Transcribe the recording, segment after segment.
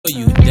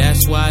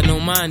That's why I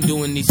don't mind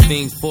doing these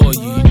things for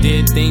you. You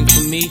did things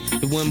for me,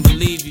 you wouldn't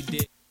believe you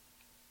did.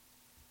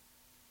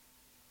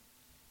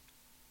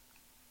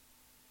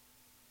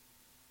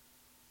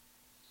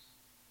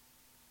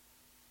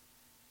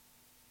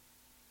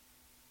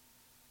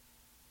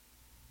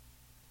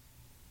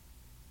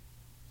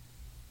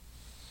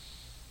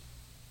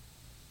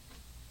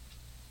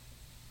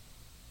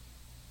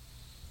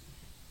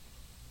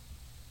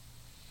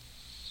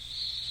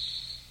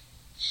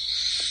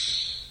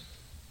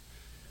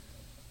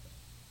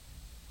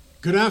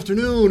 Good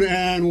afternoon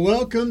and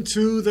welcome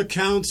to the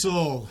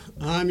Council.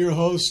 I'm your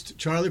host,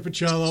 Charlie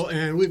Pacello,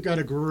 and we've got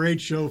a great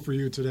show for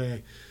you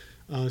today.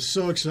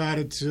 So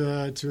excited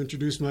to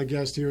introduce my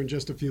guest here in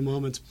just a few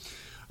moments.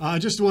 I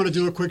just want to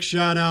do a quick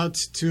shout out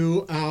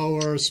to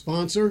our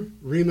sponsor,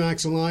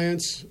 RE/MAX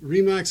Alliance.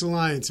 RE/MAX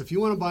Alliance, if you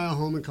want to buy a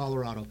home in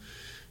Colorado,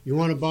 you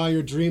want to buy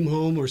your dream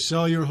home or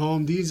sell your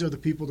home, these are the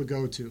people to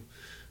go to.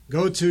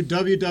 Go to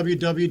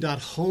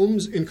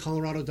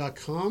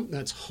www.homesincolorado.com.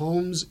 That's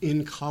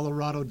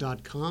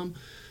homesincolorado.com.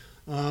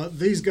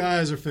 These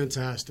guys are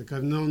fantastic.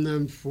 I've known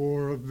them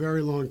for a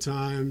very long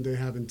time. They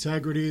have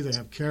integrity. They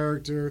have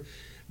character.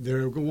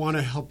 They want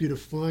to help you to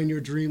find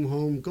your dream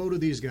home. Go to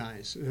these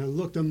guys.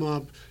 Look them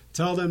up.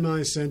 Tell them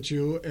I sent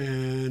you,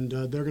 and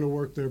they're going to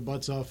work their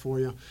butts off for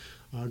you.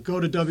 Go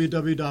to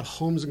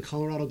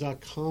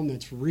www.homesincolorado.com.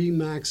 That's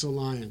RE/MAX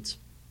Alliance.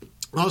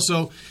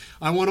 Also,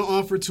 I want to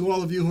offer to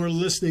all of you who are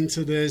listening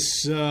to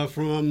this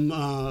from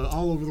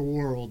all over the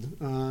world.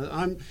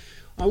 I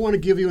want to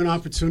give you an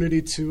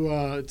opportunity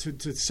to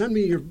send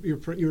me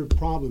your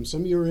problems,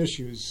 some of your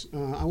issues.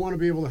 I want to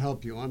be able to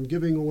help you. I'm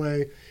giving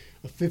away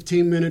a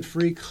 15-minute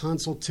free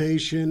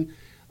consultation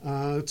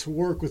to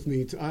work with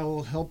me. I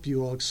will help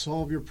you. I'll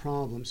solve your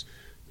problems.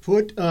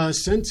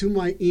 Send to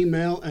my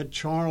email at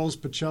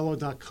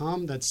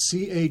charlespacello.com. That's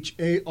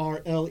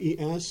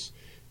CHARLES.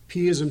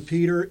 P as in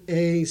Peter,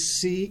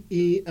 ACELLO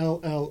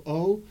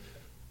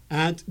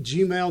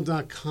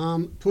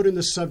 @gmail.com. Put in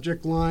the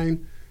subject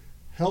line,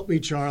 help me,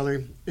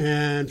 Charlie.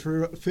 And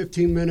for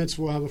 15 minutes,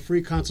 we'll have a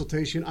free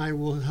consultation. I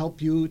will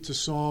help you to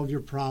solve your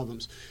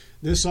problems.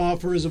 This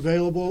offer is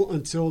available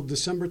until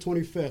December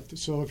 25th.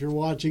 So if you're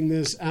watching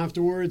this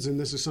afterwards and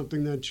this is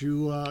something that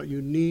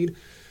you need,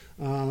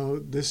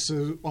 this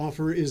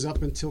offer is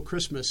up until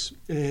Christmas,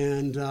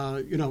 and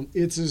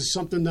it's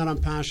something that I'm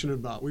passionate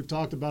about. We've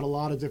talked about a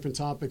lot of different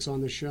topics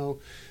on the show.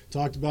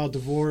 Talked about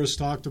divorce,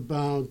 talked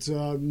about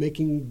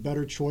making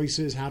better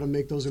choices, how to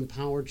make those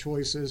empowered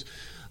choices,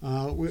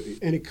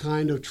 any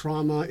kind of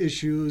trauma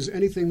issues,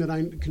 anything that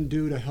I can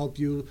do to help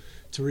you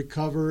to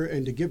recover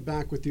and to get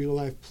back with your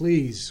life.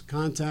 Please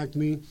contact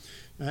me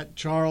at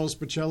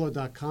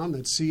charlespacello.com.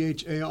 That's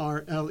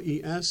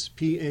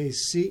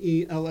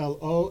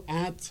CHARLESPACELLO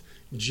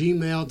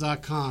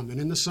 @gmail.com. And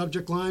in the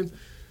subject line,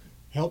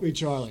 help me,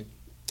 Charlie.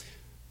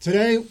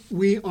 Today,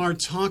 we are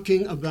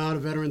talking about a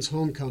veteran's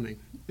homecoming.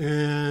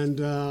 And,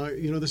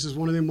 this is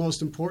one of the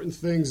most important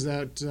things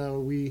that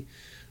we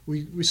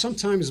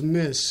sometimes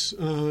miss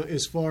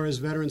as far as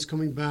veterans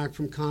coming back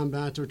from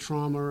combat or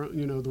trauma,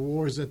 the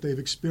wars that they've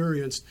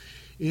experienced,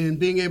 in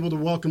being able to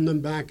welcome them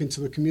back into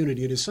the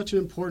community. It is such an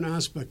important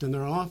aspect, and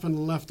they're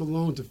often left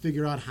alone to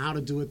figure out how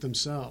to do it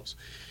themselves.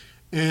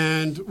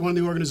 And one of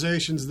the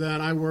organizations that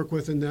I work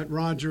with, and that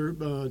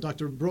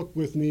Dr. Brooke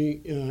with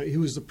me, he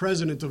was the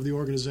president of the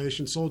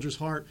organization, Soldier's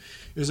Heart,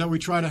 is that we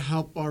try to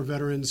help our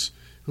veterans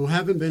who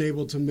haven't been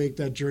able to make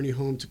that journey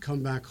home to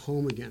come back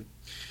home again.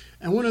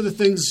 And one of the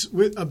things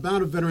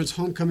about a veteran's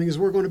homecoming is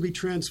we're going to be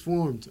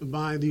transformed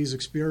by these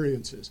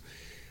experiences.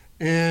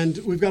 And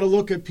we've got to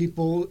look at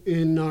people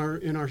in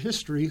our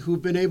history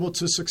who've been able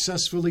to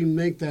successfully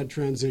make that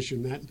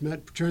transition,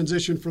 that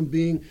transition from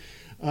being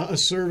a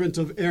servant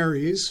of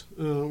Ares,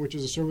 which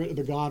is a servant of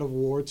the god of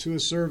war, to a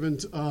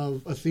servant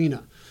of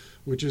Athena,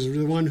 which is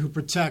the one who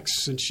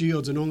protects and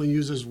shields and only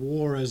uses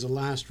war as a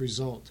last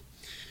result.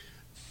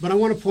 But I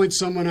want to point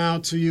someone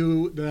out to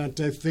you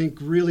that I think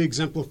really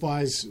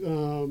exemplifies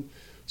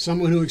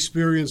someone who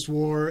experienced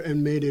war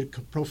and made a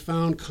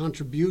profound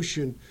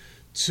contribution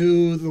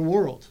to the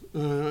world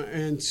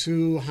and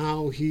to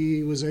how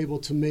he was able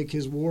to make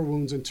his war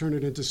wounds and turn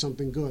it into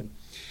something good.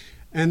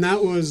 And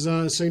that was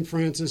St.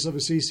 Francis of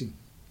Assisi.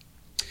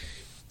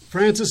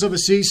 Francis of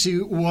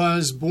Assisi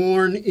was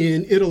born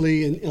in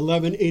Italy in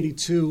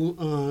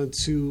 1182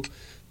 to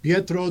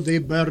Pietro de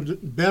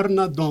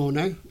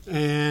Bernardone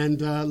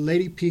and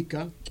Lady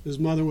Pica. His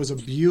mother was a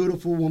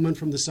beautiful woman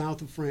from the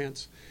south of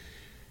France.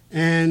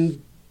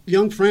 And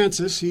young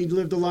Francis, he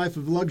lived a life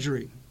of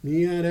luxury.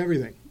 He had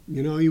everything.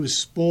 He was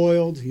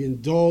spoiled. He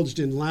indulged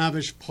in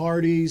lavish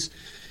parties.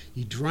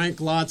 He drank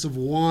lots of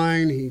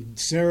wine. He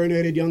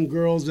serenaded young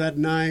girls at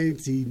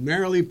night. He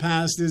merrily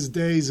passed his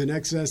days in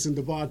excess and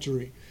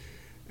debauchery.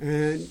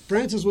 And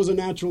Francis was a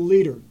natural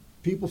leader.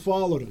 People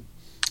followed him.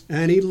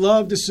 And he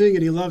loved to sing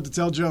and he loved to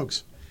tell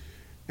jokes.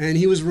 And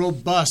he was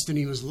robust and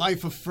he was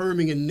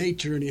life-affirming in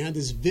nature. And he had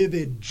this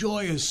vivid,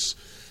 joyous,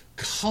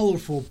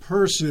 colorful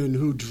person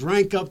who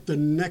drank up the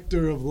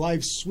nectar of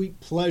life's sweet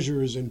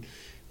pleasures and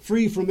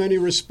free from any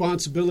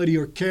responsibility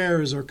or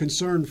cares or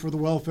concern for the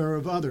welfare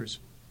of others.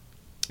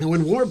 And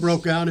when war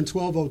broke out in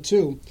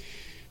 1202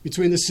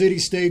 between the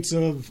city-states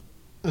of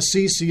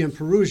Assisi and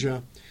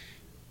Perugia,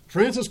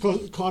 Francis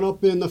caught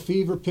up in the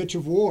fever pitch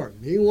of war.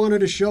 He wanted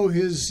to show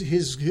he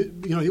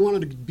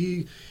wanted to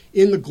be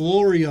in the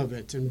glory of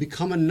it and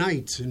become a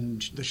knight,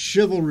 and the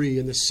chivalry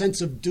and the sense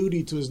of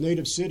duty to his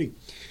native city,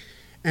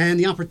 and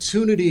the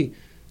opportunity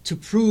to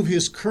prove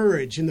his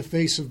courage in the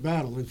face of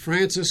battle. And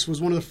Francis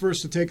was one of the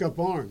first to take up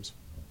arms.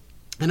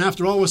 And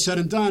after all was said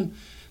and done,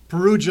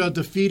 Perugia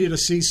defeated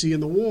Assisi in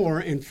the war,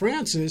 and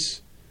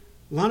Francis,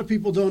 a lot of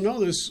people don't know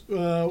this,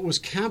 was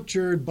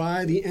captured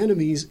by the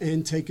enemies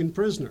and taken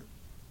prisoner.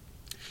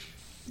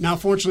 Now,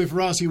 fortunately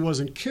for us, he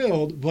wasn't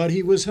killed, but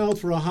he was held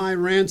for a high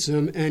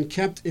ransom and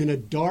kept in a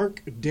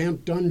dark,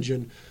 damp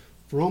dungeon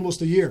for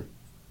almost a year.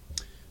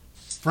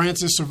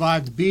 Francis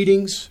survived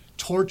beatings,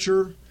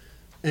 torture,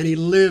 and he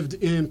lived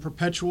in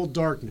perpetual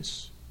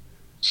darkness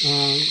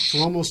for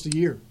almost a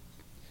year.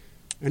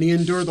 And he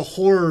endured the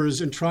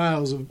horrors and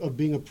trials of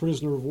being a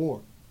prisoner of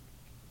war.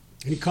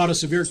 And he caught a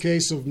severe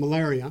case of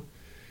malaria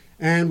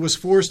and was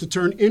forced to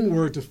turn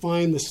inward to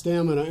find the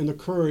stamina and the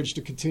courage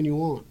to continue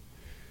on.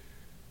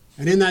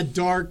 And in that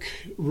dark,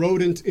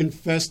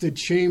 rodent-infested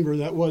chamber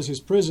that was his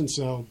prison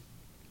cell,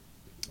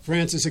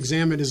 Francis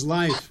examined his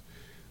life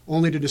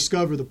only to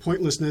discover the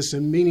pointlessness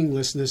and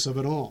meaninglessness of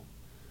it all.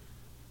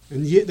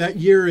 And that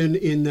year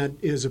in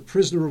that as a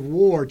prisoner of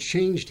war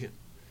changed him.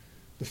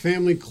 The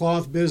family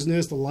cloth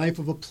business, the life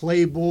of a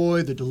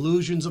playboy, the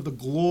delusions of the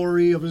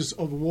glory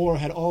of war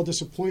had all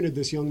disappointed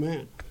this young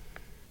man.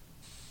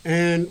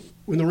 And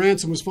when the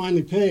ransom was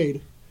finally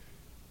paid,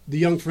 the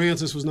young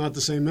Francis was not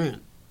the same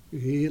man.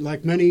 He,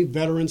 like many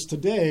veterans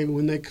today,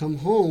 when they come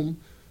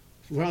home,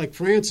 like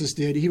Francis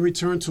did, he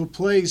returned to a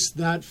place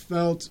that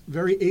felt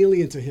very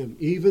alien to him,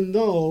 even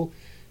though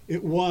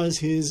it was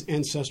his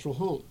ancestral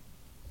home.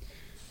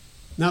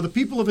 Now, the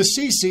people of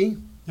Assisi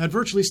had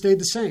virtually stayed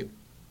the same.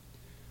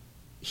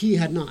 He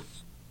had not.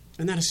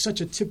 And that is such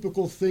a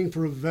typical thing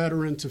for a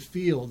veteran to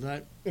feel,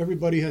 that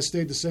everybody has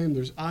stayed the same.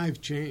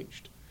 I've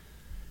changed.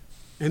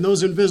 And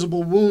those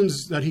invisible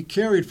wounds that he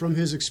carried from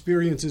his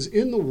experiences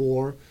in the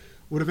war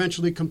would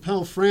eventually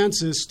compel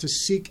Francis to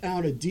seek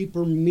out a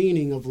deeper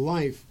meaning of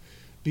life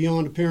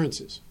beyond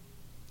appearances,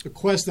 a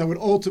quest that would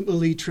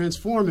ultimately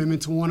transform him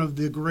into one of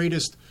the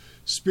greatest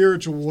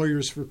spiritual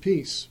warriors for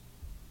peace.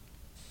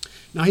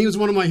 Now, he was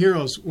one of my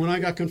heroes. When I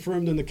got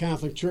confirmed in the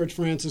Catholic Church,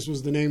 Francis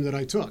was the name that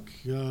I took.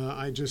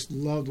 I just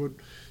loved what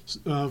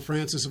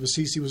Francis of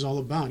Assisi was all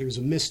about. He was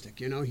a mystic.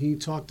 He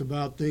talked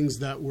about things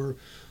that were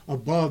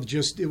above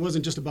it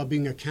wasn't just about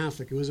being a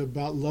Catholic. It was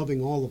about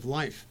loving all of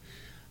life.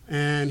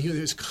 And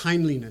his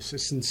kindliness,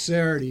 his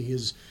sincerity,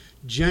 his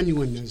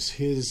genuineness,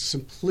 his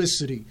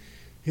simplicity,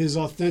 his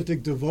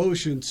authentic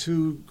devotion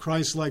to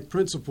Christ-like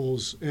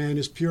principles, and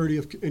his purity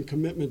and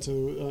commitment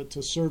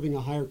to serving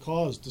a higher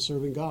cause, to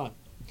serving God.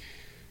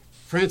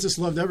 Francis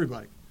loved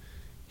everybody.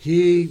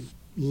 He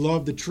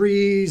loved the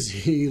trees,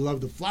 he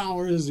loved the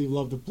flowers, he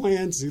loved the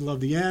plants, he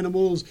loved the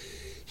animals.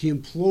 He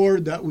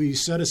implored that we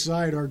set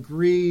aside our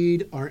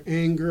greed, our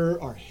anger,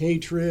 our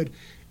hatred,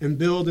 and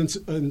build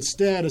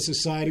instead a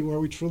society where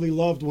we truly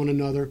loved one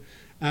another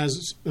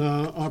as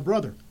our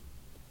brother.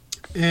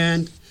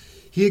 And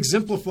he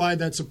exemplified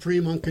that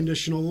supreme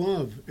unconditional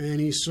love. And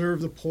he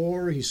served the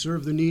poor, he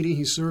served the needy,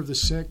 he served the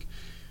sick.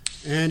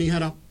 And he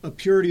had a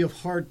purity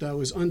of heart that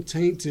was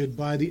untainted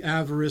by the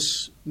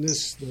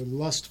avariceness, the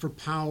lust for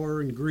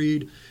power and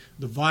greed,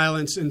 the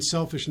violence and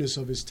selfishness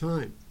of his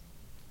time.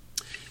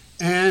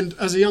 And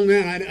as a young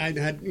man, I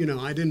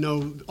didn't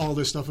know all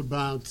this stuff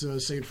about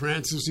St.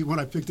 Francis. When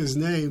I picked his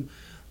name,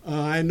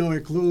 I had no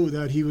clue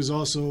that he was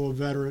also a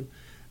veteran.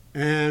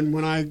 And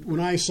when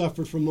I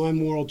suffered from my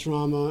moral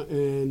trauma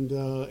and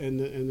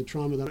the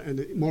trauma and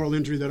the moral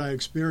injury that I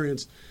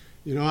experienced,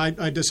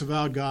 I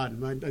disavowed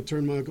God. I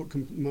turned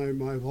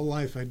my whole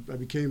life. I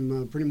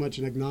became pretty much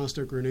an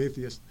agnostic or an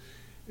atheist.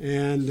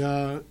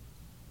 And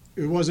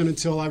it wasn't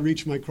until I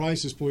reached my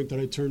crisis point that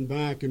I turned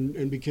back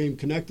and became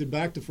connected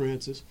back to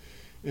Francis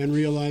and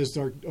realized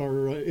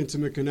our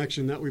intimate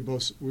connection that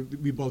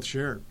we both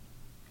shared.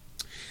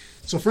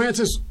 So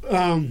Francis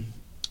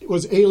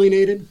was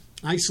alienated,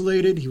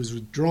 isolated. He was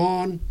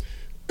withdrawn.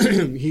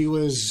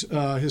 His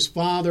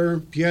father,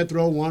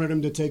 Pietro, wanted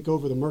him to take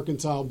over the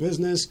mercantile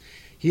business.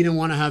 He didn't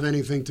want to have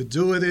anything to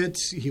do with it.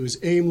 He was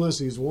aimless.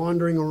 He was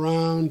wandering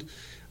around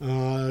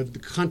the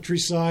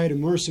countryside,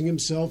 immersing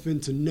himself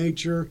into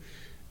nature.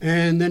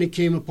 And then he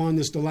came upon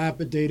this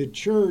dilapidated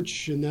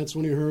church, and that's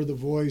when he heard the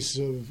voice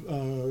of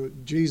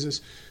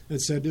Jesus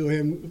that said to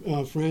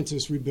him,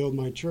 Francis, rebuild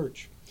my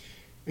church.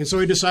 And so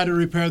he decided to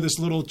repair this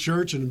little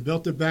church and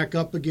built it back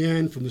up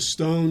again from the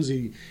stones.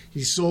 He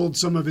sold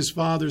some of his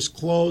father's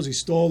clothes. He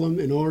stole them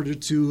in order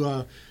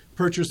to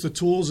purchase the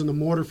tools and the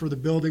mortar for the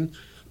building.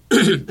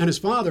 And his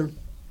father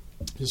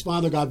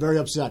got very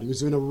upset. He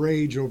was in a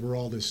rage over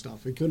all this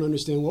stuff. He couldn't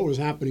understand what was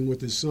happening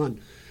with his son.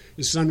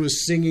 His son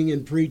was singing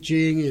and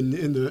preaching in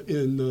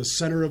the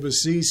center of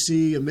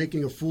Assisi and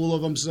making a fool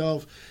of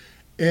himself.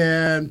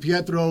 And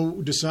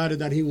Pietro decided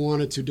that he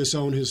wanted to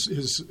disown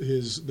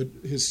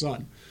his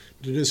son,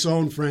 to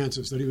disown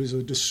Francis, that he was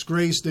a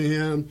disgrace to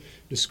him,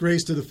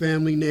 disgrace to the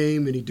family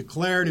name, and he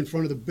declared in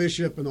front of the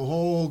bishop and the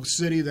whole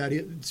city that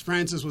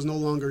Francis was no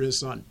longer his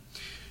son.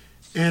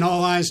 And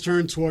all eyes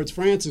turned towards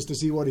Francis to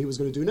see what he was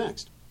going to do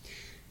next.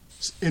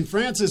 And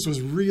Francis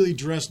was really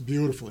dressed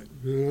beautifully.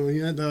 You know, he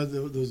had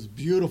those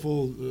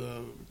beautiful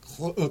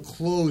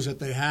clothes that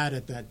they had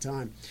at that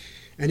time.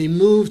 And he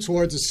moved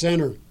towards the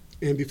center.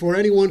 And before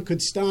anyone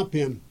could stop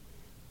him,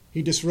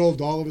 he disrobed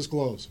all of his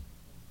clothes.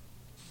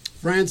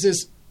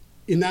 Francis,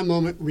 in that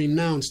moment,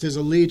 renounced his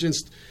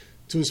allegiance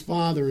to his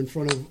father in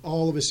front of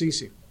all of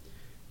Assisi.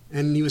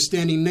 And he was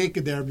standing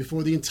naked there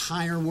before the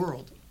entire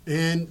world.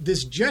 And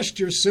this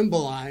gesture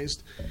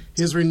symbolized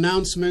his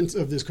renouncement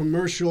of this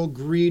commercial,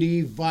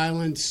 greedy,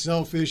 violent,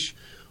 selfish,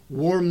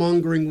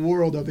 warmongering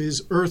world of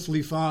his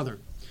earthly father.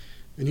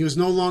 And he was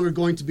no longer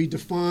going to be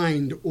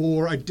defined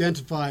or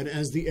identified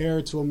as the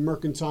heir to a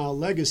mercantile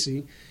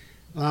legacy,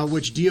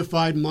 which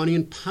deified money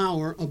and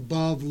power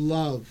above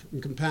love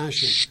and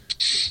compassion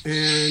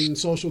and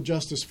social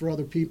justice for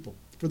other people,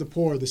 for the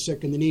poor, the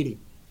sick, and the needy.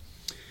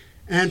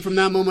 And from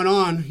that moment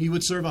on, he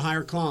would serve a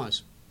higher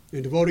cause,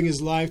 in devoting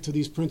his life to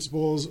these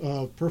principles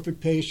of perfect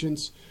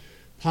patience,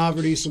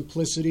 poverty,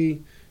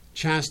 simplicity,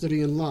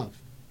 chastity, and love.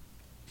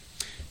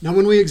 Now,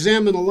 when we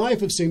examine the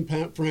life of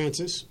St.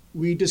 Francis,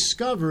 we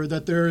discover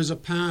that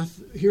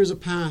here's a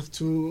path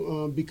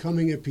to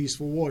becoming a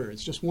peaceful warrior.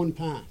 It's just one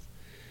path.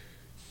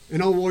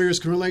 And all warriors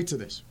can relate to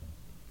this.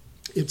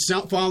 It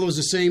follows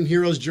the same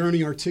hero's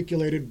journey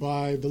articulated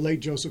by the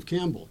late Joseph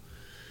Campbell.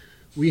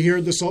 We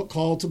heard the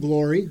call to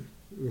glory.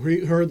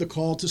 We heard the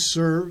call to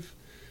serve,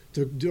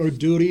 to our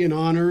duty and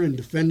honor in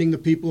defending the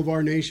people of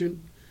our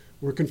nation.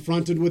 We're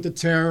confronted with the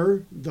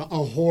terror, the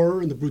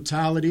horror, and the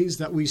brutalities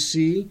that we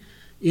see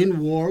in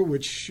war,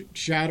 which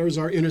shatters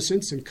our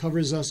innocence and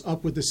covers us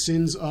up with the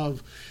sins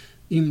of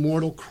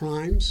immortal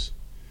crimes.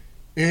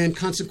 And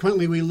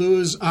consequently, we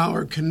lose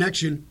our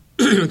connection,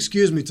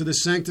 to the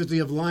sanctity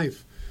of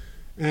life.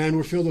 And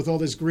we're filled with all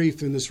this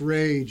grief and this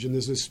rage and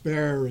this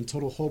despair and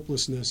total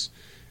hopelessness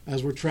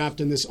as we're trapped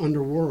in this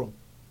underworld.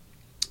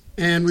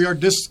 And we are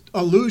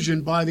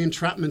disillusioned by the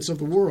entrapments of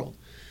the world.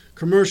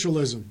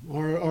 Commercialism,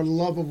 our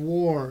love of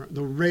war,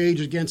 the rage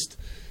against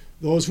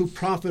those who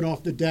profit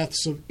off the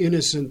deaths of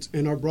innocent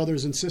and our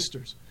brothers and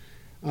sisters.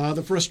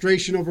 The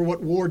frustration over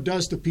what war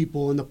does to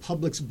people and the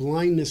public's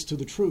blindness to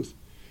the truth.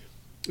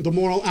 The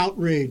moral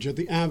outrage at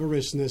the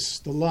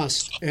avariceness, the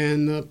lust,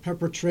 and the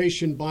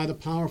perpetration by the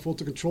powerful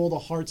to control the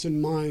hearts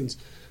and minds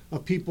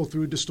of people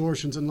through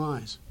distortions and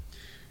lies.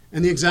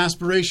 And the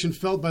exasperation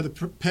felt by the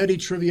petty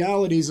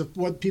trivialities of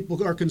what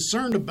people are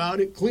concerned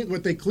about,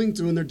 what they cling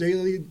to in their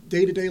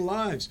day-to-day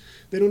lives.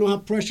 They don't know how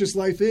precious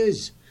life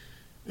is.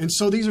 And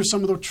so these are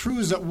some of the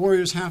truths that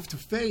warriors have to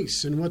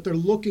face and what they're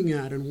looking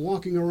at and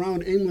walking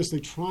around aimlessly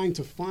trying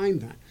to find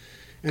that.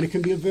 And it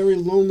can be a very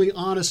lonely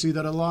odyssey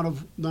that a lot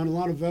of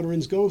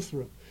veterans go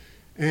through.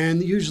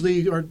 And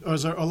usually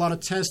there's a lot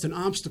of tests and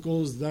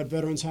obstacles that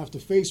veterans have to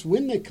face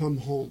when they come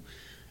home.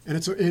 And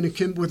it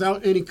can,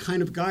 without any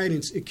kind of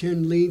guidance, it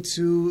can lead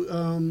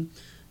to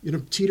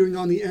teetering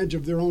on the edge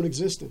of their own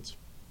existence.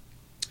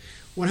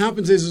 What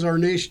happens is our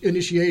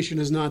initiation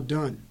is not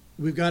done.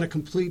 We've got to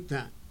complete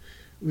that.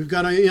 We've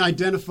got to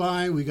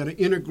identify, we've got to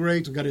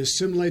integrate, we've got to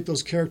assimilate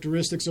those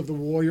characteristics of the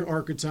warrior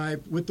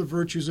archetype with the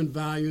virtues and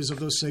values of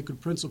those sacred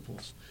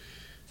principles.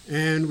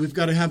 And we've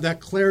got to have that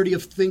clarity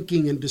of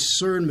thinking and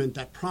discernment,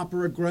 that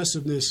proper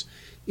aggressiveness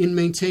in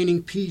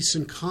maintaining peace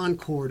and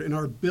concord and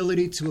our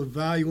ability to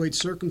evaluate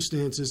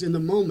circumstances in the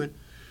moment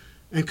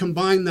and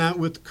combine that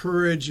with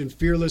courage and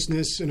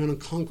fearlessness and an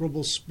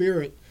unconquerable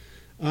spirit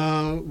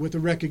with the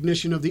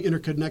recognition of the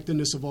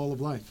interconnectedness of all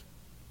of life.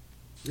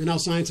 And now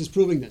science is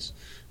proving this.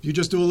 If you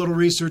just do a little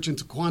research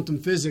into quantum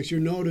physics,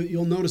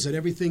 you'll notice that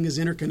everything is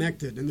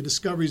interconnected, and the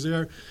discoveries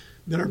that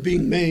are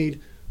being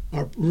made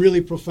are really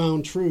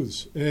profound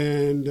truths.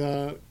 And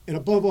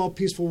above all,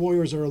 peaceful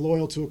warriors are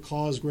loyal to a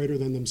cause greater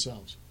than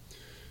themselves.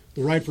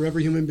 The right for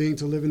every human being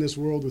to live in this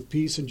world with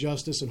peace and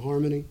justice and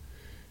harmony.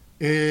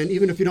 And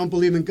even if you don't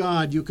believe in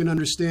God, you can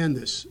understand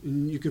this.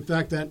 And you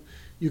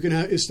can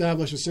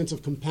establish a sense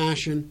of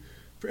compassion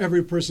for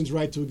every person's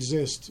right to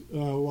exist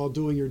while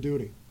doing your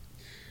duty.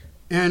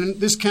 And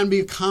this can be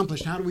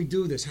accomplished. How do we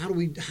do this? How do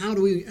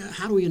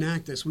we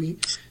enact this?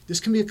 This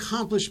can be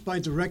accomplished by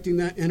directing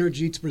that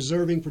energy to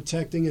preserving,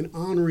 protecting, and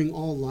honoring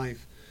all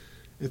life.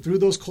 And through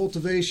those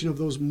cultivation of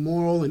those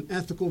moral and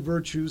ethical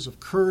virtues of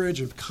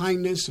courage, of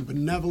kindness, and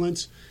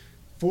benevolence,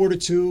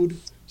 fortitude,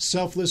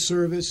 selfless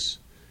service,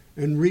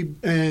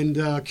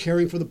 and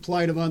caring for the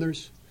plight of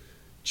others,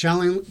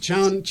 channeling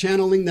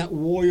that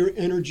warrior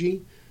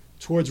energy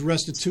towards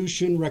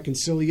restitution,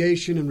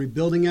 reconciliation, and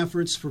rebuilding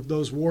efforts for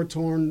those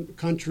war-torn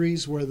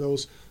countries where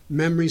those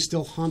memories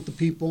still haunt the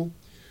people.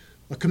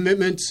 A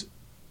commitment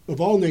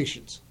of all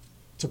nations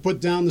to put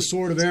down the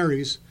sword of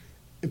Ares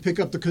and pick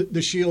up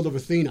the shield of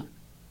Athena,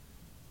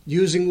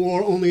 using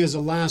war only as a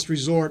last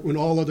resort when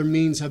all other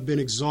means have been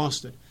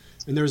exhausted,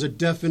 and there is a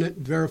definite,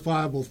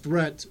 verifiable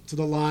threat to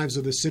the lives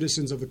of the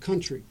citizens of the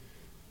country.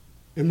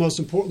 And most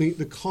importantly,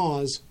 the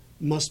cause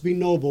must be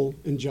noble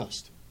and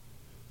just.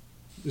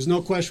 There's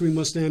no question we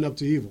must stand up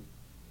to evil.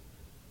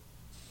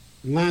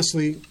 And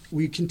lastly,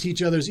 we can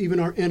teach others, even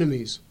our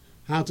enemies,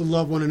 how to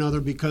love one another,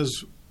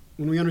 because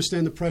when we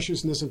understand the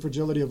preciousness and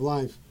fragility of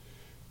life,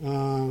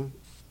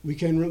 we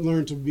can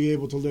learn to be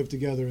able to live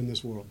together in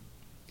this world.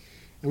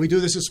 And we do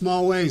this in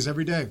small ways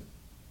every day.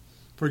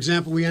 For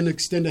example, we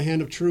extend a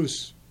hand of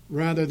truce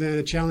rather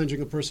than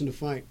challenging a person to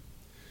fight.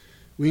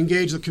 We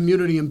engage the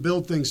community and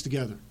build things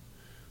together.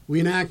 We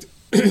enact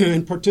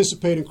and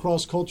participate in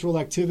cross-cultural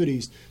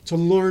activities to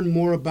learn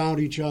more about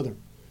each other.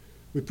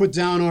 We put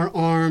down our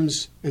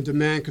arms and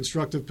demand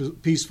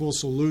constructive, peaceful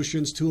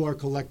solutions to our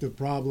collective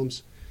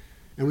problems.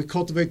 And we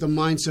cultivate the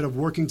mindset of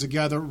working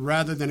together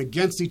rather than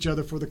against each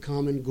other for the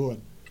common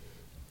good.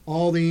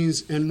 All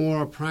these and more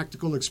are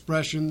practical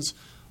expressions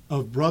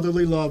of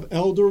brotherly love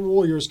elder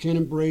warriors can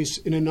embrace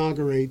and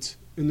inaugurate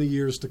in the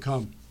years to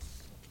come.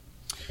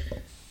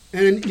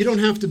 And you don't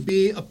have to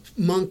be a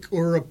monk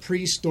or a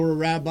priest or a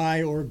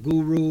rabbi or a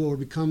guru or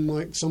become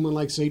like someone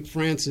like St.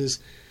 Francis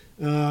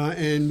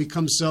and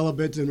become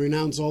celibate and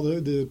renounce all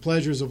the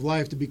pleasures of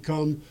life to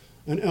become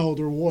an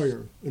elder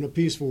warrior and a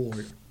peaceful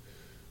warrior.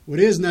 What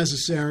is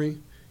necessary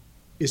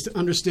is to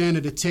understand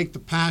and to take the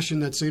passion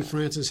that St.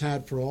 Francis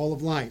had for all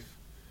of life,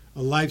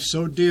 a life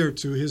so dear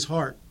to his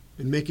heart,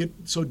 and make it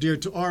so dear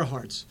to our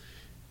hearts,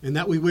 and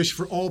that we wish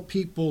for all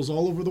peoples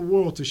all over the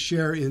world to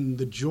share in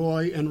the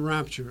joy and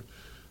rapture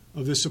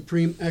of the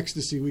supreme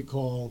ecstasy we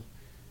call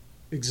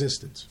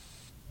existence.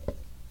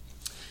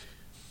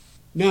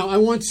 Now, I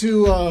want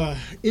to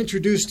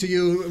introduce to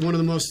you one of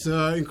the most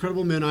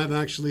incredible men I've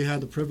actually had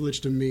the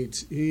privilege to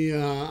meet.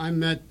 I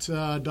met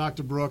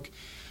Dr. Brooke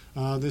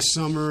this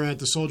summer at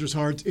the Soldier's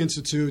Heart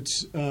Institute,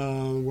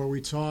 where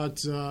we taught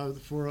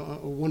for a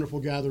wonderful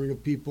gathering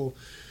of people.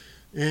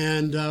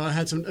 And I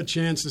had a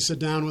chance to sit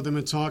down with him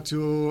and talk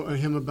to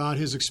him about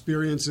his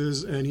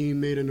experiences, and he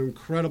made an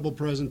incredible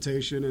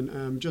presentation, and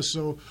I'm just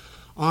so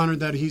honored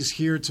that he's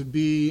here to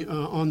be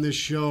on this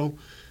show.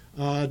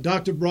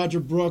 Dr. Roger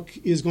Brooke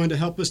is going to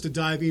help us to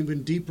dive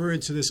even deeper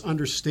into this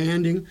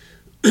understanding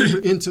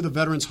into the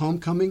Veterans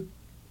Homecoming.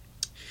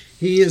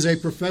 He is a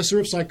professor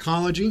of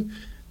psychology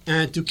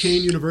at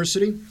Duquesne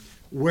University,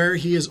 where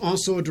he is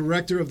also a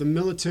director of the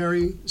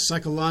Military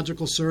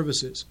Psychological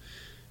Services.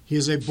 He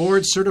is a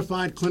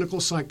board-certified clinical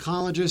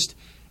psychologist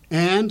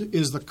and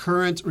is the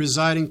current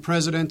residing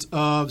president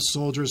of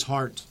Soldier's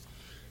Heart.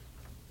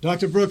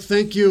 Dr. Brooke,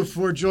 thank you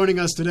for joining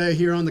us today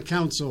here on the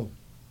Council.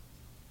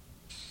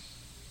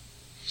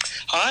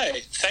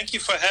 Hi, thank you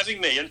for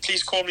having me, and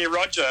please call me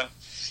Roger.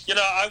 You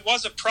know, I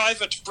was a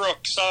private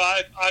Brooke, so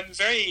I'm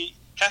very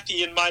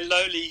happy in my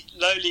lowly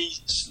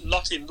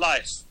lot in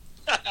life.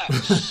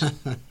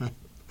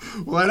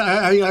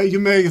 Well, you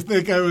may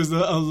think I was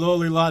a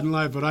lowly lot in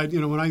life, but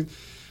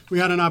we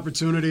had an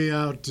opportunity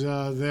out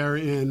there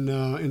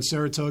in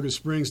Saratoga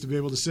Springs to be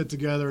able to sit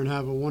together and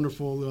have a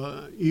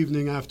wonderful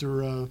evening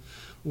after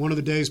one of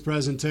the day's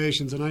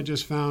presentations, and I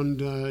just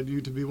found you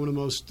to be one of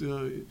the most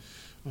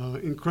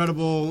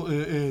incredible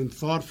and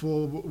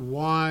thoughtful,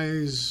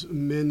 wise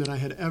men that I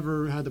had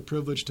ever had the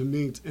privilege to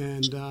meet.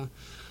 And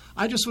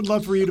I just would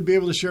love for you to be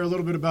able to share a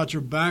little bit about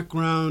your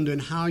background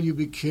and how you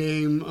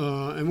became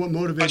and what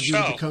motivated you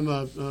to become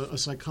a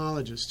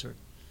psychologist, sir.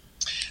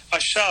 I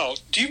shall.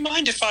 Do you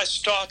mind if I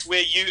start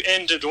where you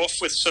ended off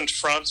with St.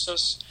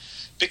 Francis?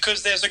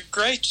 Because there's a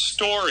great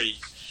story,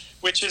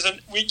 which is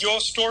your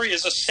story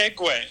is a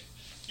segue.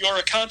 Your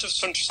account of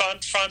St.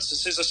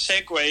 Francis is a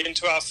segue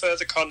into our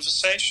further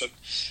conversation,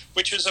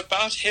 which is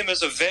about him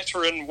as a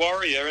veteran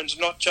warrior and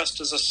not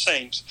just as a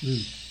saint.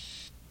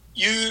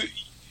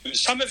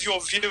 Some of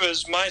your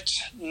viewers might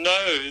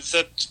know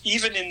that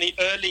even in the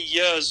early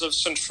years of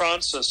St.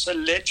 Francis, a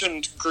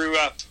legend grew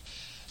up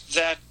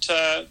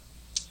that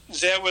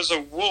there was a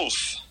wolf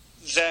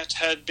that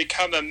had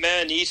become a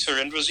man-eater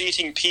and was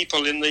eating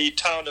people in the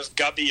town of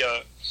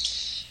Gubbio.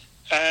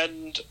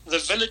 And the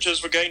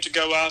villagers were going to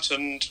go out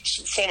and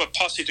form a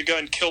posse to go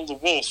and kill the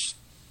wolf.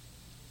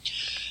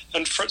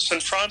 And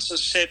St.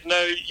 Francis said,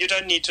 no, you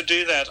don't need to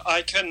do that.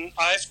 I've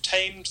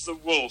tamed the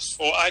wolf,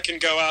 or I can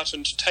go out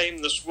and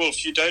tame this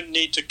wolf. You don't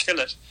need to kill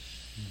it.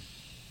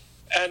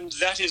 And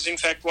that is, in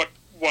fact, what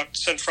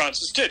St.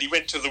 Francis did. He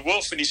went to the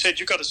wolf and he said,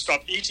 you've got to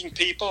stop eating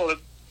people.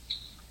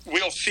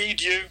 We'll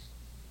feed you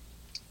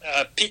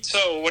pizza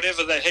or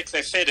whatever the heck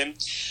they fed him,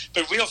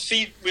 but we'll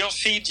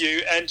feed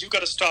you, and you've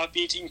got to stop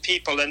eating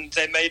people. And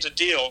they made a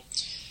deal.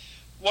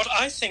 What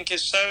I think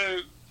is so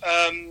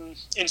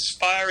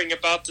inspiring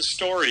about the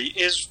story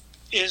is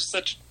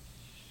that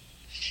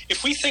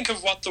if we think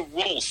of what the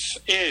wolf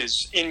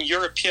is in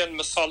European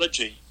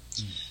mythology,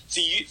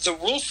 the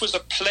wolf was a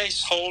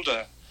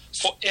placeholder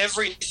for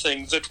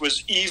everything that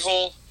was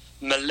evil,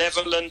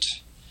 malevolent,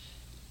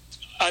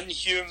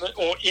 unhuman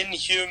or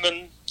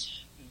inhuman,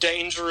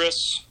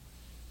 dangerous,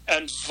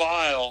 and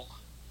vile.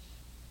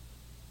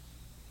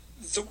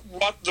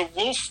 what the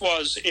wolf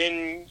was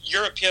in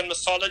European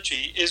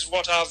mythology is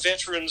what our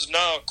veterans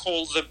now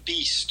call the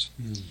beast.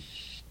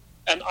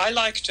 And I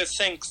like to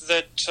think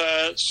that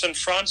St.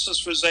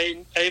 Francis was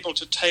able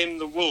to tame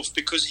the wolf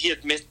because he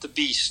had met the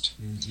beast.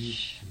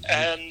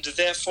 And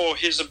therefore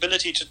his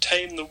ability to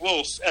tame the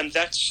wolf and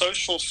that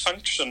social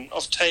function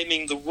of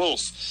taming the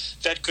wolf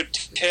that could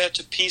tear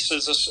to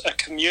pieces a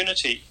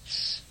community,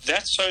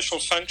 that social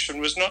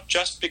function was not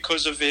just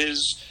because of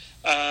his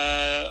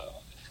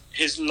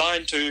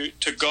line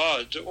to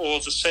God or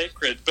the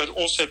sacred, but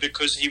also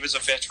because he was a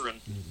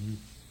veteran.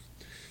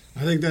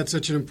 I think that's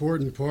such an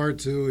important part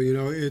too. You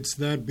know, it's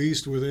that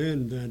beast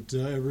within that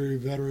every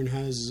veteran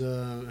has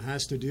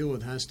to deal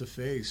with, has to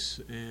face,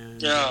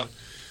 and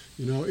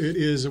you know, it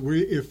is.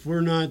 If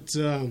we're not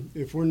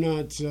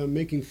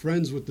making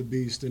friends with the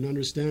beast and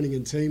understanding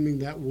and taming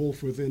that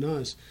wolf within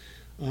us,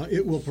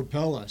 it will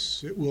propel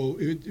us.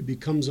 It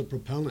becomes a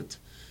propellant,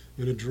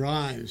 and it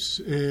drives,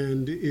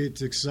 and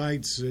it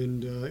excites,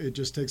 and it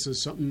just takes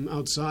us something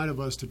outside of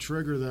us to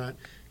trigger that.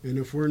 And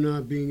if we're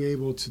not being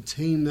able to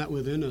tame that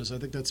within us, I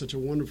think that's such a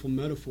wonderful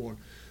metaphor.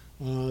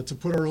 To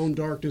put our own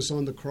darkness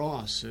on the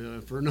cross.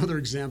 For another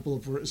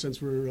example,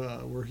 since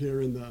we're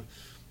here in the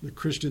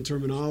Christian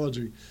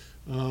terminology,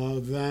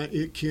 that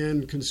it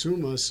can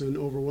consume us and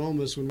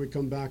overwhelm us when we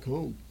come back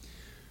home.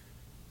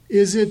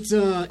 Is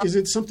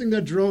it something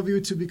that drove you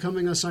to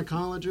becoming a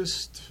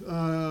psychologist,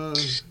 Roger?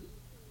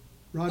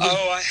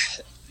 I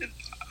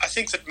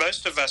think that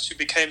most of us who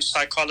became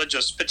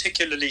psychologists,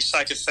 particularly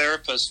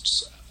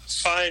psychotherapists,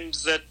 find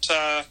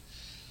that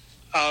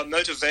our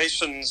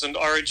motivations and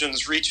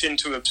origins reach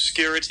into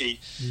obscurity.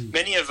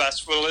 Many of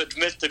us will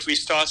admit that we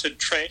started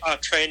our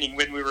training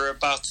when we were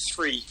about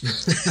 3.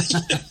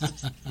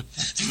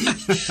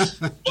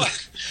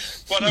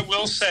 What I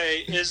will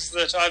say is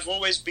that I've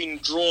always been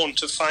drawn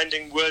to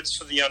finding words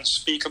for the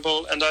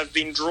unspeakable, and I've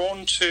been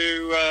drawn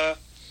to...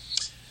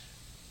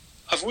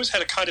 I've always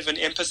had a kind of an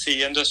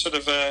empathy and a sort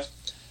of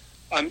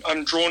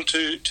I'm drawn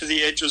to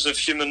the edges of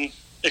human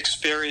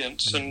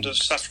experience and of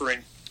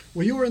suffering.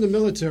 Well, you were in the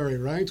military,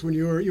 right? When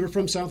you were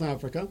from South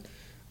Africa,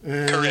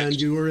 and Correct.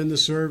 You were in the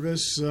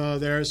service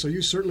there, so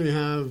you certainly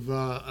have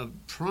a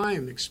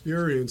prime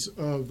experience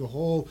of the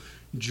whole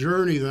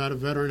journey that a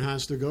veteran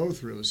has to go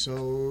through.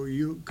 So,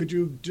 could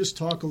you just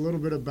talk a little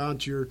bit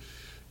about your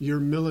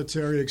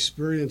military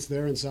experience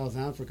there in South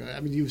Africa? I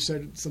mean, you've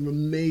said some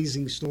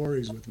amazing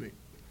stories with me.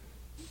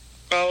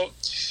 Well,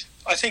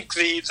 I think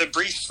the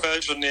brief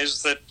version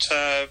is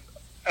that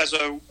as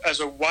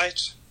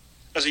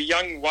a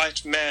young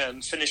white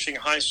man finishing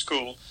high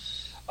school,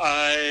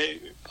 I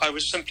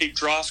was simply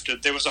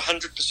drafted. There was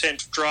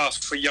 100%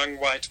 draft for young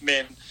white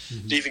men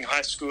leaving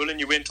high school, and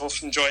you went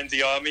off and joined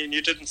the army, and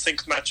you didn't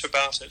think much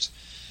about it.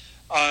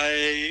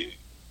 I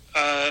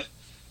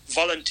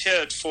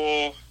volunteered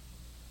for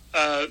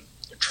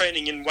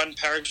training in one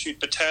parachute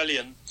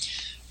battalion,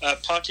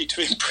 partly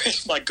to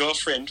impress my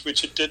girlfriend,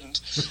 which it didn't,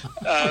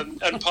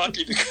 and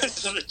partly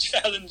because of the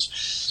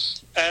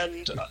challenge.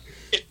 And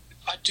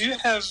I did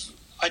have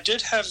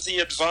the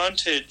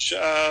advantage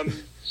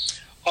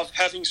of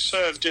having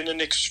served in an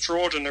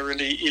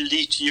extraordinarily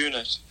elite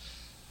unit.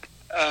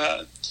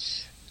 I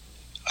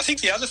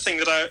think the other thing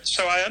that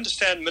I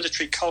understand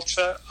military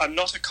culture. I'm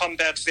not a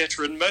combat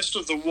veteran. Most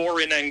of the war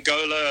in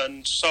Angola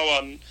and so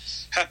on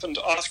happened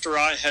after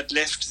I had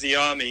left the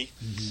army.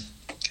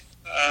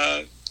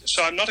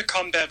 So I'm not a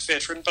combat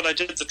veteran, but I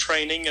did the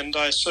training and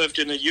I served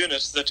in a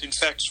unit that in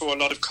fact saw a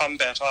lot of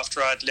combat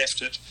after I'd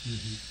left it.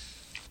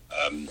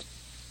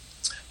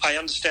 I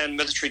understand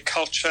military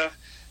culture,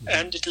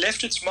 and it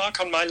left its mark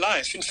on my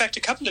life. In fact, a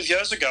couple of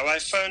years ago, I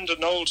phoned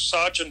an old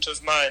sergeant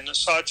of mine, a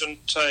sergeant,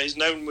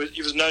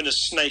 he was known as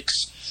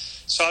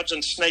Snakes,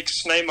 Sergeant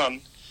Snakes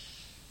Sneeman,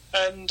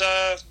 and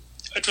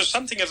it was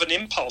something of an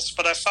impulse,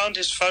 but I found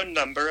his phone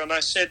number, and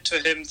I said to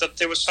him that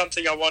there was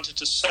something I wanted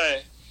to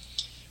say.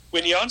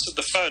 When he answered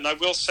the phone, I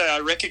will say I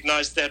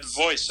recognized that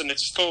voice, and it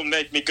still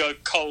made me go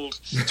cold.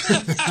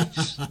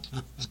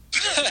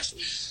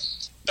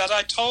 But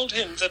I told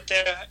him that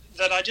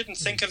I didn't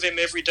think of him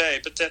every day,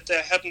 but that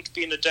there hadn't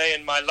been a day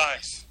in my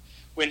life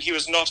when he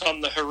was not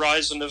on the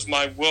horizon of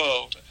my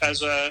world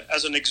as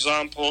an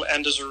example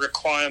and as a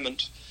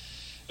requirement,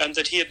 and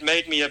that he had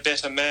made me a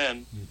better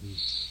man.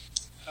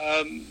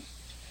 The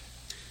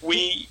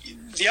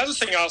other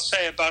thing I'll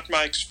say about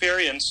my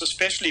experience,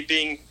 especially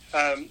being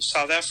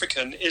South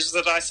African, is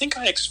that I think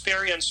I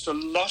experienced a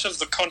lot of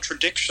the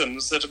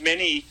contradictions that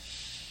many,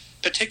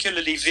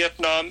 particularly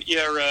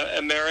Vietnam-era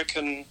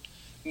American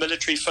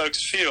military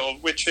folks feel,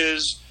 which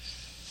is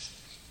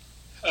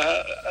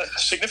a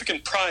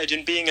significant pride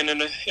in being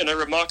in a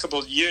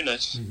remarkable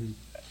unit,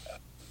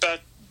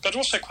 but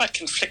also quite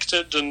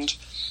conflicted and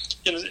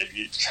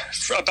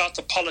about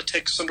the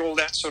politics and all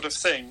that sort of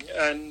thing.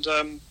 And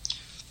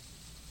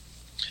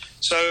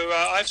so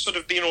I've sort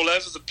of been all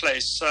over the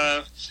place.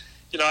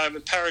 I'm a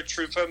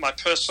paratrooper. My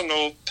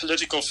personal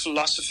political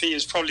philosophy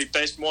is probably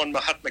based more on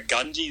Mahatma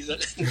Gandhi than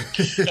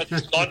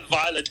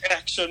non-violent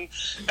action.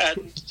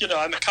 And,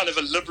 I'm a kind of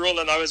a liberal,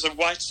 and I was a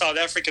white South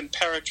African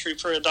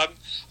paratrooper, and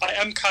I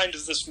am kind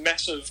of this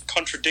massive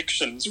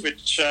contradictions,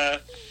 which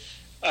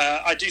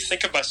I do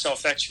think of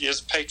myself actually as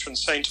patron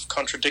saint of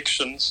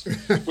contradictions.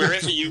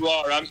 Wherever you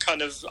are, I'm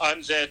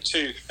there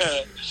too.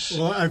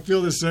 Well, I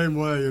feel the same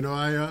way.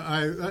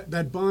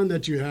 That bond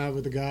that you have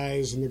with the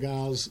guys and the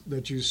gals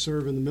that you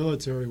serve in the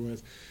military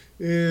with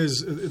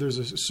there's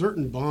a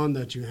certain bond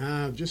that you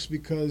have just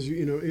because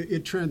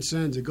it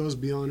transcends. It goes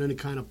beyond any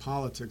kind of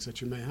politics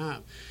that you may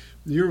have.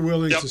 You're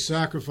willing to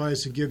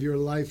sacrifice and give your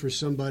life for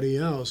somebody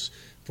else,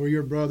 for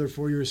your brother,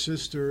 for your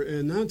sister,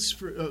 and that's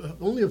for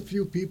only a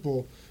few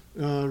people.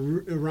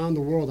 Around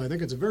the world. I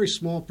think it's a very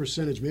small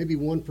percentage, maybe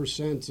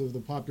 1% of the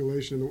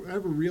population that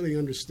ever really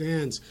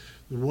understands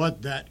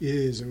what that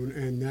is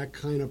and that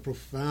kind of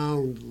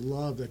profound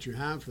love that you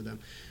have for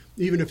them.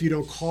 Even if you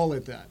don't call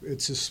it that,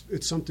 it's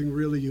something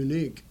really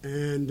unique.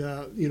 And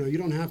you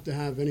don't have to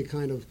have any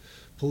kind of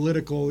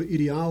political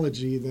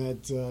ideology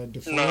that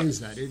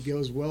defines that. It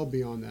goes well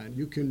beyond that.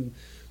 You can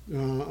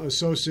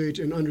associate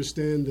and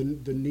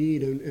understand the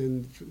need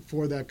and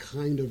for that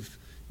kind of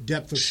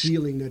depth of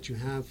feeling that you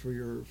have for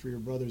your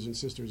brothers and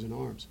sisters in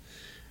arms,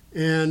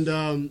 and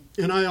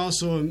I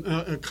also am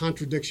a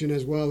contradiction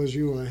as well as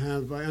you. I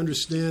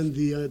understand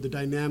the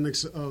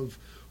dynamics of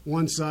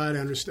one side. I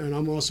understand.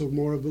 I'm also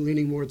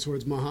leaning more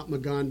towards Mahatma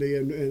Gandhi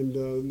and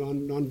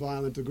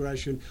nonviolent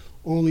aggression,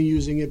 only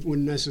using it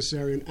when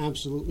necessary and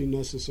absolutely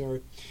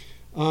necessary,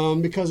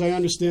 because I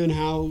understand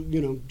how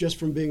just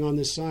from being on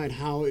this side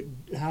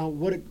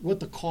what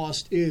the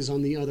cost is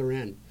on the other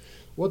end.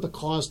 What the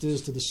cost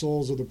is to the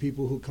souls of the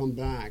people who come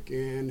back,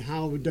 and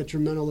how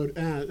detrimental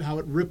how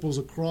it ripples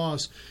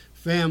across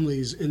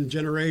families and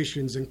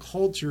generations and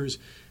cultures.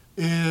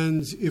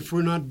 And if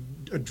we're not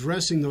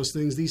addressing those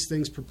things, these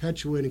things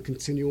perpetuate and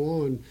continue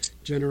on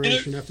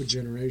generation after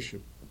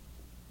generation.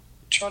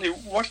 Charlie,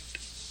 what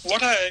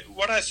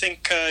I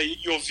think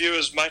your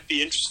viewers might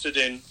be interested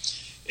in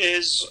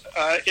is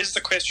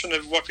the question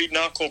of what we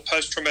now call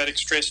post-traumatic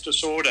stress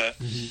disorder,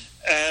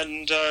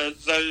 and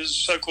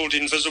those so-called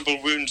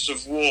invisible wounds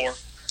of war.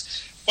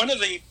 One of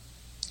the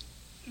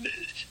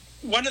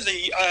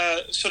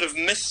sort of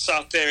myths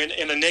out there,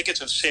 in a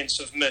negative sense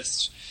of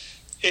myths,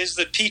 is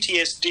that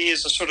PTSD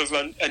is a sort of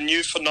a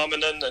new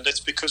phenomenon, and it's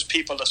because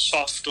people are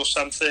soft or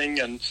something,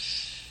 and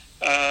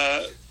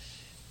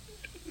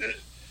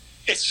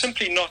it's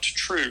simply not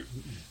true.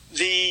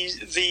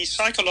 The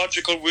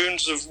psychological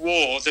wounds of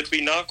war that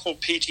we now call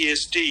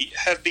PTSD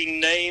have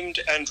been named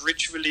and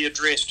ritually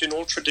addressed in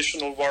all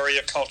traditional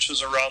warrior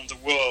cultures around the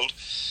world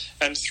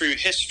and through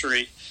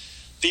history.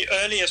 The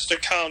earliest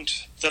account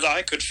that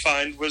I could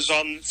find was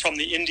from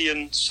the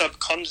Indian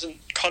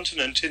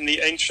subcontinent in the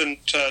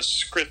ancient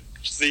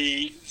script,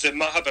 the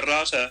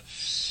Mahabharata,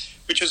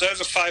 which is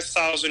over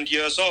 5,000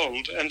 years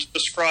old and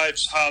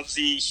describes how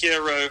the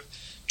hero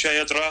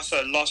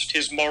Jayadratha lost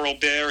his moral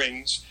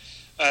bearings.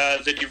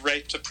 That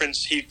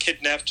he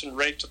kidnapped and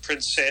raped a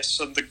princess,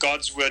 and the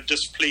gods were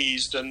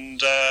displeased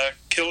and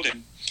killed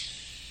him.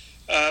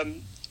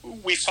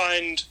 We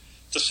find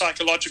the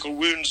psychological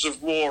wounds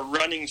of war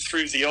running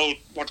through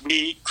what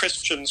we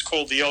Christians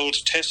call the Old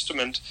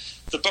Testament.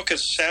 The book of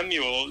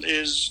Samuel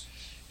is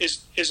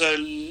a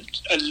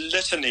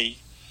litany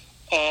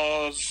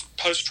of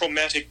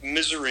post-traumatic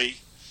misery.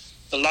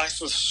 The life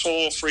of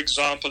Saul, for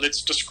example,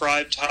 it's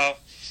described how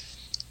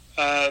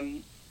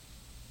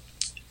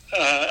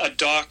a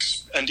dark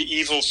and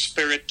evil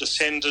spirit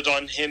descended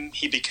on him.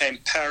 He became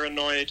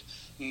paranoid,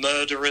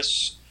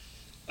 murderous,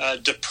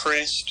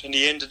 depressed, and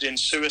he ended in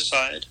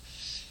suicide.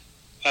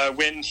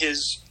 When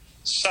his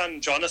son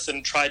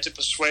Jonathan tried to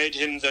persuade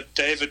him that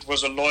David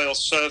was a loyal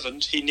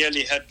servant, he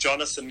nearly had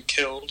Jonathan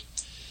killed.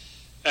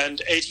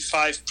 And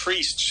 85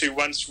 priests who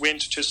once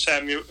went to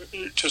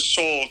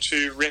Saul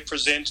to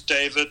represent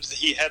David,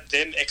 he had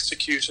them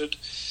executed.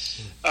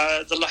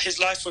 His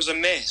life was a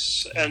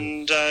mess,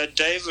 and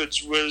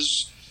David's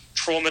was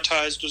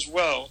traumatized as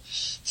well.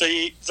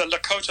 The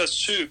Lakota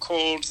Sioux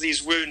called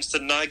these wounds the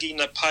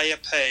Nagina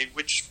Payape,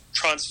 which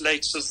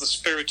translates as the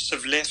spirits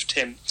have left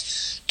him,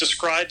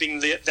 describing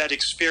that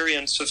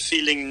experience of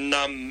feeling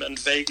numb and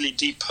vaguely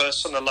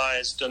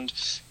depersonalized and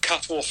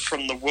cut off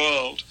from the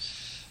world,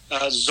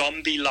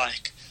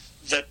 zombie-like,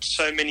 that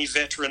so many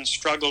veterans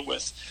struggle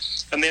with.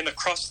 And then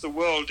across the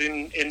world,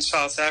 in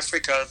South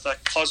Africa, the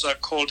Xhosa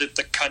called it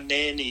the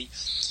Kaneni,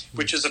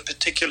 which is a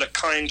particular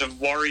kind of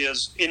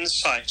warrior's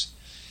insight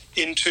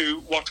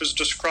into what was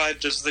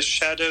described as the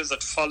shadow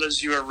that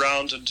follows you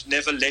around and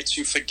never lets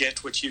you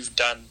forget what you've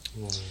done.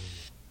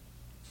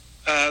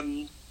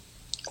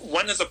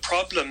 One of the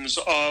problems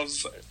of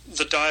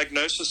the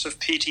diagnosis of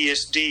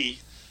PTSD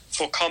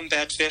for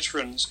combat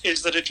veterans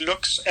is that it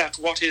looks at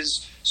what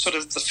is sort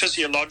of the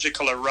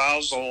physiological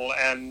arousal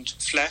and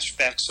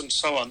flashbacks and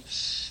so on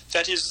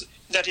that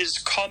is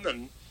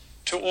common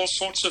to all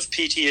sorts of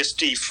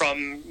PTSD,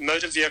 from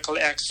motor vehicle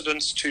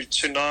accidents to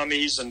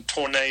tsunamis and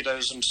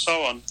tornadoes and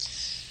so on.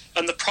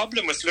 And the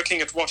problem with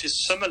looking at what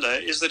is similar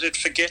is that it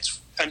forgets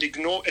and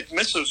it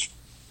misses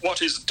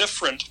what is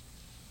different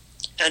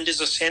and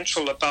is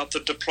essential about the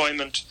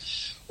deployment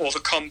or the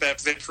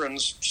combat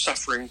veterans'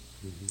 suffering,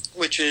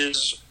 which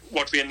is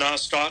what we are now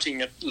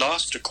starting at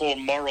last to call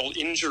moral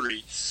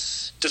injury,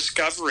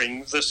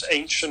 discovering this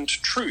ancient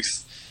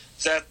truth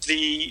that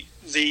the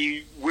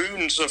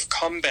wounds of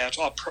combat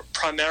are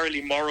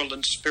primarily moral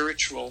and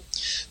spiritual.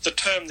 The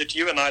term that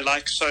you and I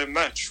like so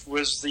much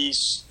was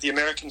the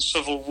American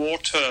Civil War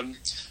term,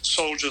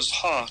 soldier's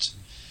heart.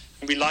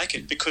 And we like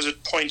it because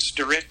it points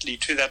directly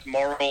to that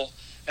moral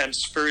and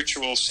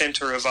spiritual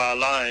center of our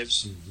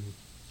lives.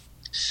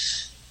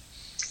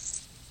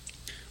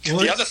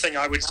 The other thing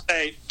I would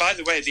say, by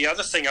the way,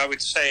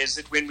 is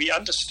that when we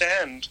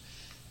understand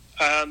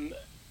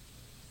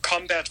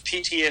combat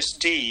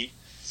PTSD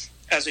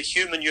as a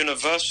human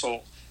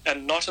universal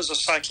and not as a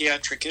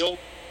psychiatric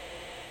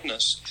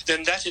illness,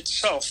 then that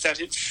itself,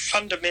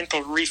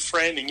 fundamental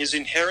reframing is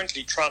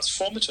inherently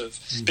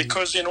transformative,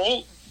 because in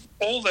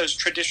all those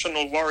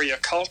traditional warrior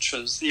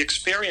cultures, the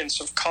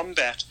experience of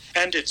combat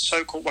and its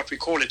so-called, what we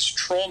call its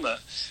trauma,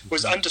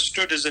 was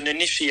understood as an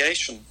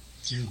initiation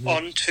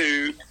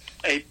onto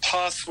a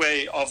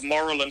pathway of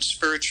moral and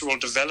spiritual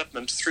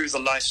development through the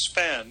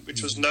lifespan,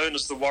 which was known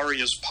as the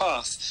warrior's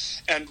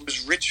path, and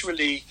was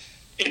ritually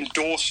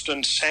endorsed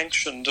and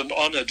sanctioned and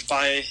honored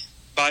by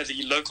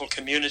the local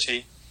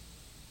community.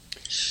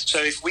 So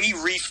if we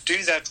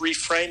do that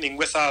reframing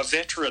with our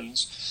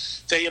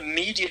veterans, they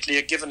immediately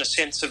are given a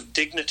sense of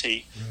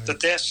dignity, that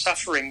their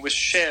suffering was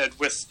shared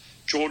with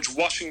George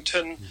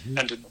Washington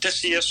and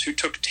Odysseus, who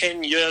took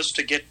 10 years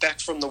to get back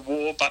from the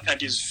war,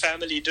 and his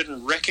family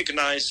didn't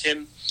recognize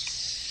him.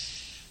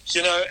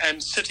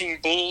 And Sitting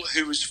Bull,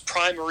 whose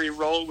primary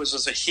role was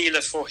as a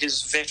healer for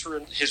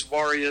his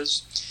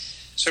warriors.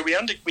 So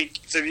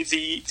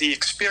the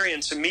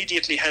experience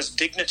immediately has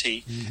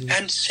dignity,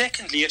 and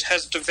secondly, it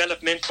has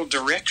developmental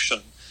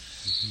direction.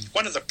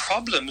 One of the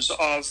problems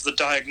of the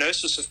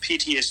diagnosis of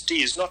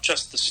PTSD is not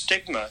just the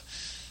stigma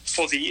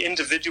for the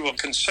individual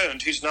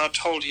concerned who's now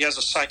told he has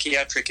a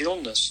psychiatric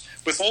illness,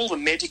 with all the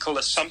medical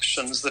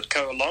assumptions that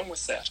go along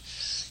with that,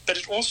 but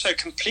it also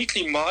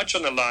completely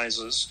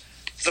marginalizes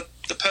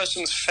the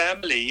person's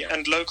family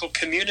and local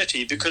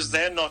community, because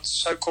they're not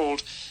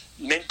so-called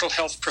mental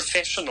health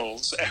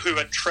professionals who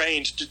are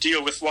trained to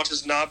deal with what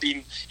has now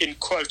been, in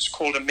quotes,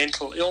 called a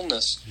mental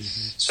illness.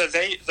 So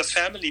the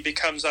family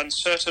becomes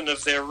uncertain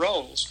of their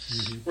roles.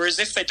 Whereas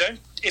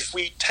if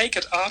we take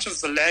it out of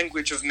the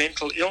language of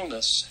mental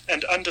illness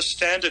and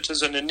understand it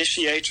as an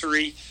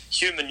initiatory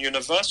human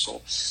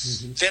universal,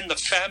 then the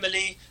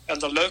family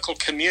and the local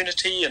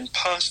community and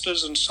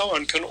pastors and so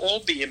on can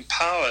all be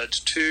empowered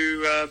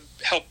to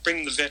help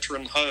bring the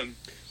veteran home.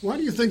 Why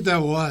do you think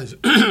that was?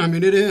 I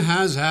mean, it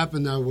has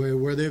happened that way,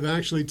 where they've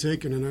actually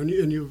taken,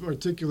 and you've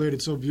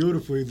articulated so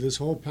beautifully this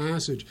whole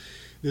passage,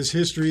 this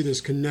history,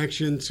 this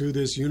connection to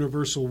this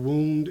universal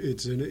wound.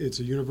 It's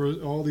a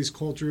universal. All these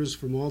cultures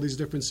from all these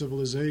different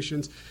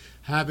civilizations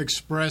have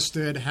expressed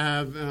it,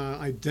 have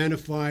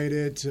identified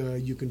it.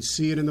 You can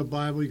see it in the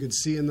Bible. You can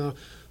see it in the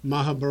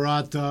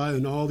Mahabharata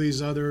and all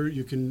these other.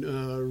 You can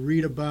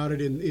read about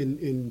it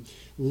in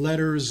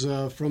letters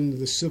from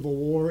the Civil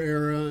War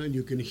era, and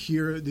you can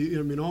hear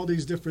all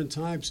these different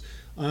types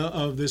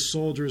of this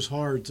soldier's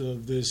heart,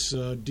 of this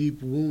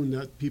deep wound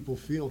that people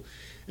feel.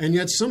 And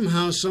yet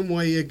somehow, some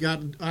way, it got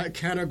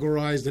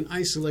categorized and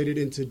isolated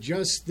into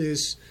just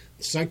this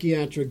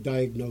psychiatric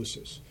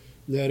diagnosis.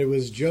 That it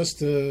was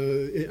just,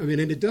 and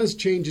it does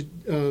change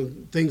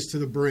things to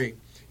the brain.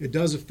 It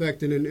does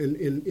affect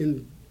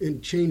and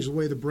change the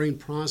way the brain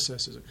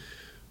processes it.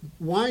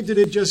 Why did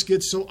it just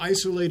get so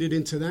isolated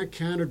into that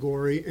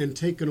category and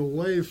taken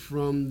away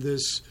from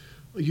this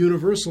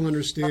universal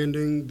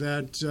understanding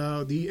that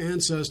the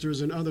ancestors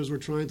and others were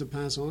trying to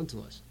pass on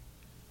to us?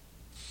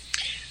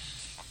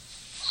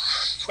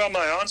 Well,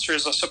 my answer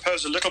is, I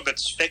suppose, a little bit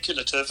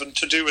speculative and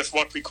to do with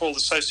what we call the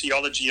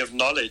sociology of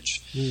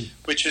knowledge,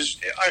 which is,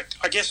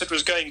 I guess it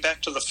was going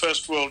back to the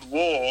First World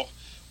War,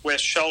 where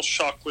shell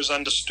shock was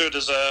understood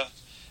as a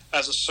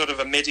sort of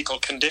a medical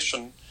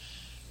condition.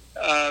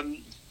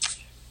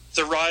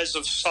 The rise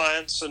of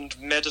science and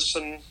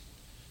medicine,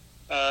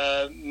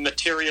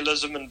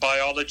 materialism and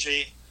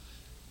biology,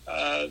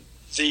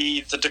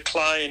 the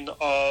decline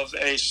of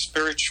a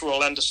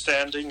spiritual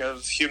understanding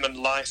of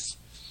human life,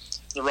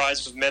 the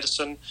rise of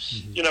medicine,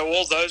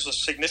 all those are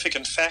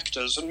significant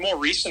factors. And more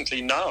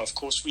recently now, of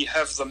course, we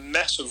have the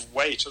massive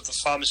weight of the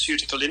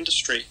pharmaceutical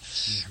industry.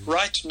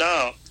 Right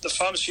now, the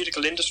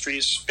pharmaceutical industry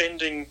is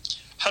spending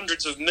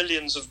hundreds of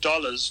millions of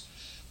dollars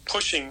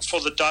pushing for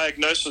the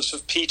diagnosis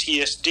of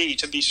PTSD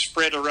to be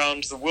spread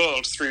around the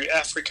world through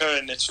Africa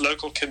and its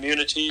local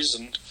communities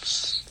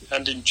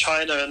and in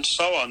China and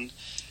so on.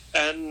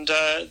 And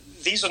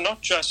these are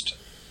not just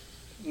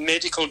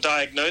medical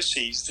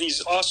diagnoses. These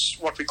are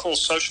what we call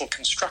social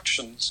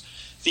constructions.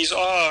 These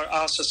are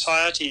our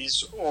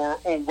societies or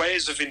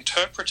ways of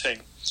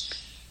interpreting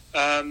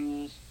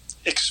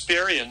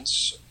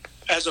experience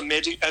as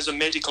a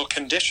medical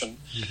condition.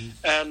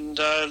 And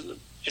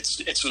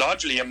it's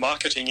largely a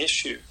marketing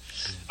issue.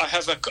 I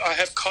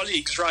have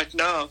colleagues right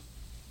now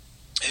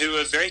who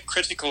are very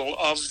critical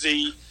of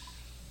the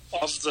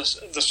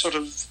sort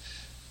of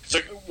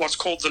what's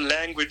called the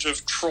language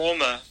of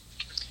trauma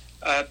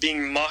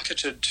being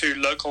marketed to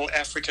local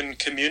African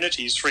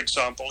communities, for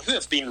example, who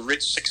have been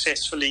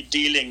successfully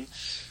dealing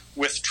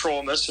with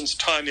trauma since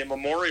time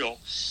immemorial.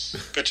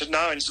 But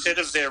now, instead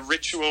of their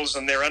rituals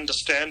and their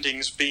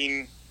understandings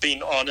being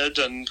honored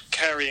and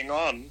carrying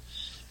on,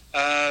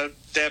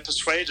 they're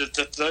persuaded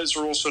that those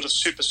are all sort of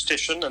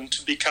superstition, and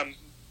to become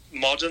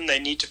modern they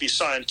need to be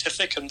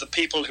scientific, and the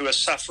people who are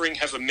suffering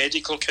have a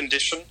medical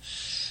condition,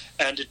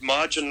 and it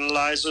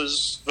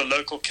marginalizes the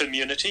local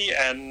community,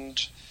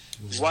 and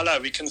voila,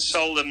 we can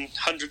sell them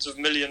hundreds of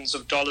millions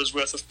of dollars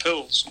worth of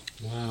pills.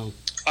 Wow.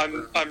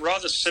 I'm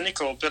rather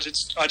cynical, but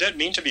I don't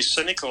mean to be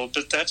cynical,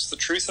 but that's the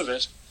truth of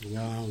it.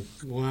 Wow,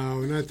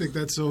 and I think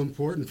that's so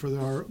important for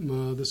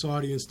this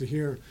audience to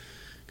hear,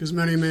 because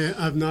many may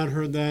have not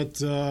heard that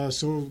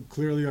so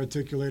clearly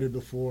articulated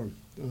before.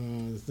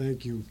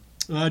 Thank you.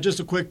 Just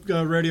a quick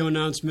radio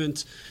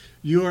announcement.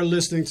 You are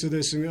listening to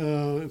this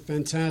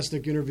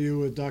fantastic interview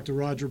with Dr.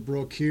 Roger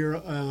Brooke here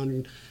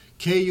on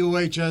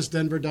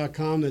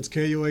KUHSdenver.com. That's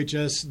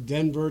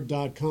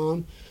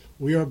KUHSdenver.com.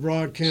 We are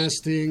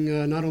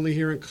broadcasting not only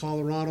here in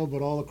Colorado,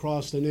 but all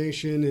across the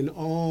nation and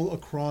all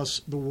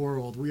across the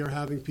world. We are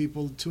having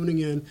people tuning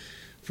in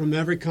from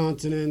every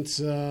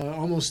continent,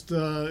 almost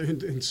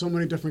in so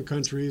many different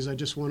countries. I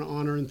just want to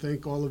honor and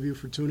thank all of you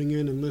for tuning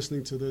in and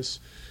listening to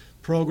this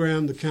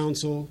program, the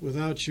Council.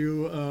 Without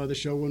you, the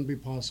show wouldn't be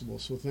possible.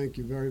 So thank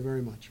you very,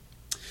 very much.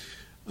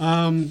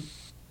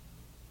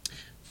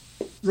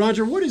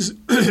 Roger, what is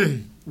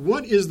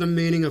what is the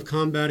meaning of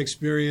combat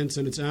experience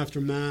and its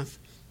aftermath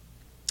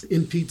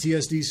in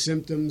PTSD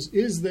symptoms?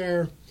 Is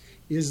there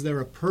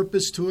a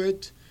purpose to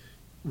it?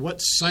 What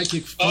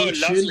psychic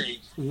function?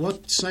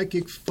 What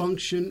psychic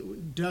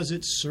function does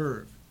it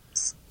serve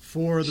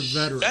for the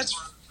veteran? That's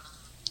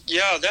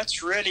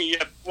really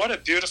what a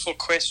beautiful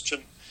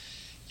question.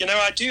 You know,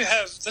 I do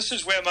have. This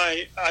is where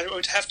I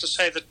would have to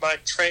say that my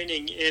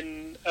training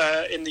in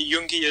the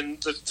Jungian,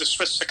 the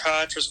Swiss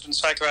psychiatrist and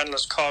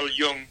psychoanalyst Carl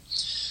Jung,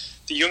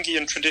 the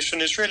Jungian tradition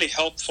is really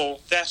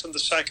helpful. That and the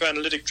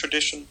psychoanalytic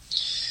tradition.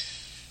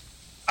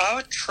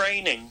 Our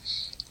training,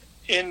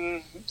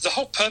 in the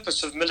whole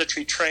purpose of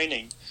military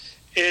training,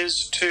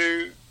 is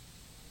to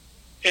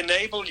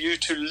enable you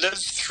to live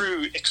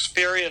through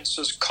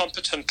experiences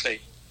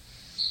competently,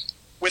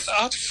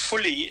 without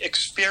fully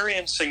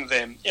experiencing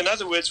them. In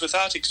other words,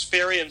 without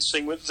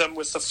experiencing them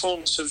with the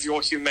fullness of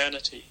your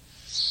humanity.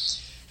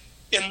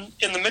 In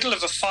the middle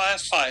of a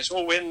firefight,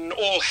 or when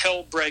all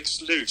hell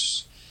breaks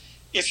loose,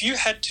 if you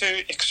had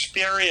to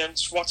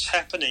experience what's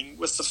happening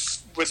with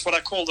what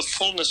I call the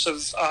fullness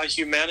of our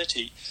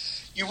humanity,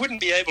 you wouldn't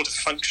be able to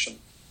function.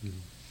 Mm-hmm.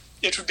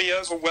 It would be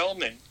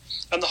overwhelming.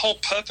 And the whole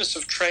purpose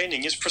of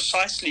training is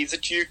precisely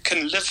that you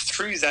can live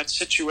through that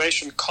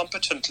situation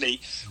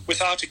competently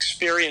without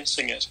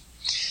experiencing it.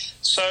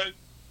 So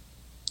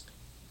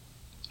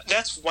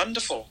that's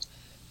wonderful.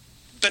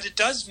 But it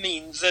does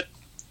mean that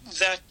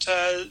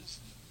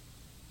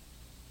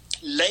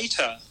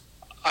later,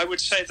 I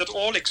would say that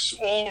all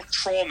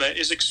trauma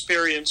is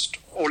experienced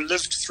or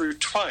lived through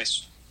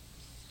twice.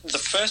 The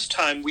first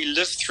time we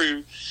live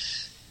through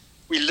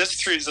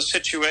the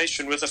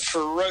situation with a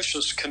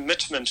ferocious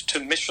commitment to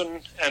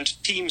mission and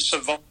team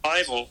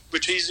survival,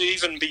 which is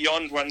even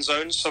beyond one's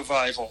own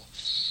survival.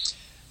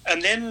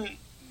 And then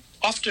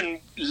often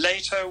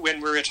later,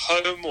 when we're at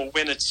home or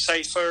when it's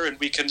safer and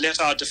we can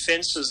let our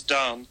defenses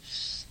down,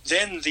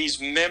 then these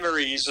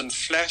memories and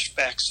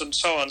flashbacks and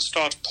so on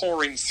start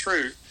pouring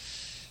through.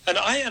 And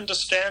I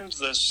understand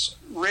this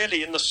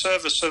really in the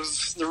service of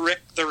the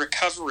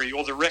recovery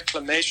or the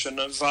reclamation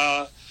of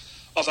our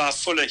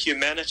fuller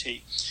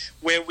humanity,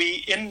 where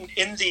we,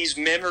 in these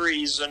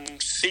memories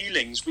and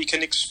feelings, we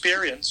can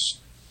experience.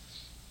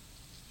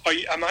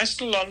 Am I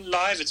still on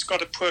live? It's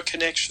got a poor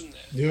connection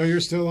there. Yeah, you're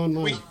still on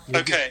live.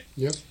 Okay.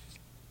 Yep.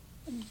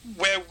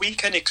 Where we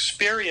can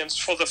experience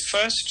for the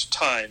first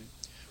time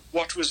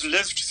what was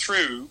lived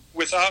through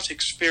without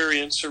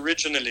experience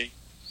originally.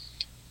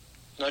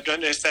 And I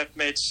don't know if that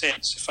made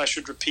sense, if I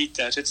should repeat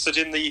that. It's that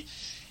in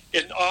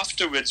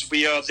afterwards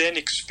we are then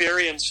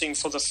experiencing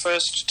for the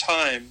first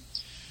time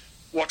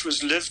what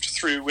was lived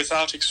through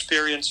without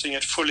experiencing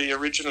it fully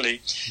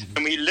originally.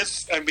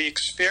 Mm-hmm. And we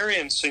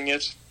experiencing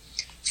it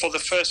for the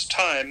first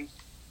time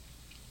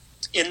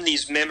in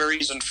these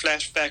memories and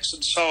flashbacks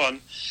and so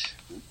on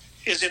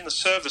is in the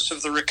service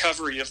of the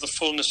recovery of the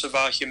fullness of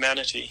our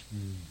humanity.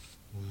 Mm.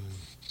 Wow.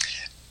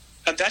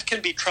 And that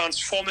can be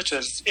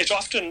transformative. It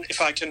often,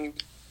 if I can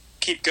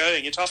keep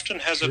going, it often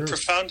has a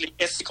profoundly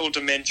ethical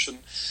dimension.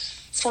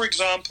 For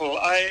example,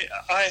 I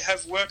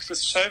have worked with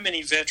so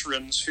many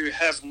veterans who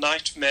have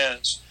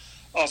nightmares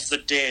of the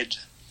dead,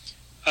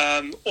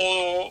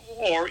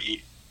 or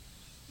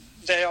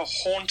they are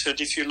haunted,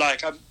 if you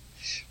like,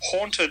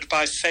 haunted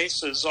by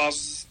faces of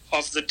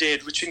the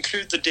dead, which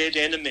include the dead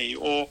enemy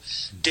or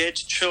dead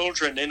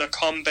children in a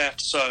combat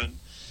zone.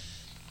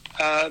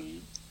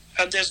 And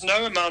there's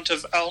no amount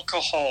of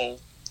alcohol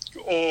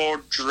or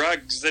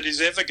drugs that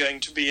is ever going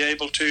to be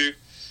able to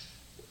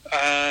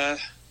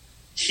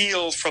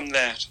heal from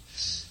that.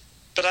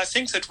 But I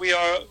think that we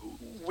are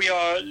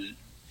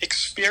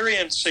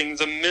experiencing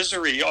the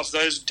misery of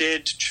those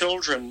dead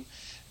children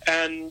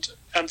and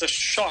the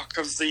shock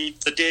of the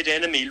dead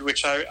enemy,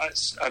 which I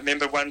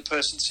remember one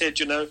person said,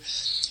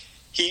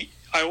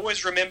 I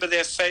always remember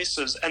their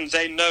faces, and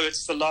they know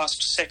it's the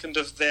last second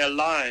of their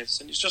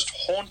lives, and he's just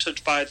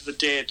haunted by the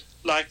dead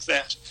like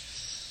that.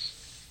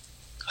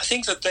 I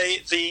think that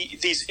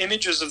these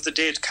images of the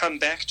dead come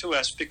back to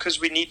us because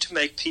we need to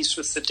make peace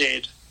with the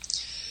dead.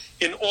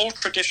 In all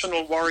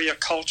traditional warrior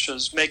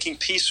cultures, making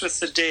peace with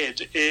the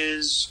dead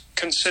is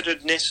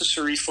considered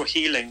necessary for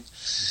healing.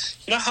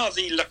 You know how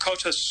the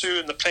Lakota Sioux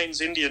and the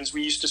Plains Indians,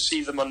 we used to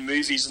see them on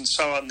movies and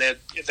so on, they'd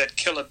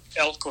kill an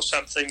elk or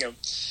something,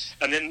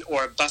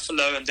 or a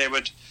buffalo, and they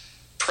would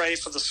pray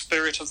for the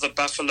spirit of the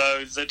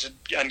buffalo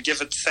and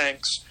give it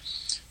thanks.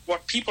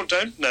 What people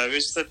don't know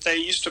is that they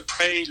used to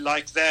pray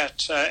like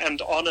that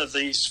and honor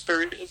the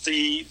spirit,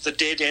 the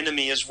dead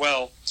enemy as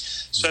well,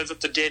 so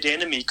that the dead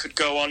enemy could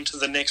go on to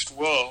the next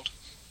world.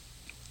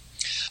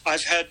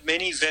 I've had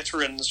many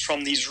veterans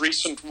from these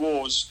recent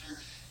wars.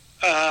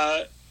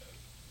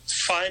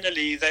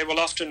 Finally, they will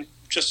often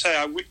just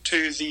say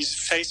to these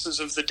faces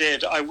of the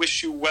dead, "I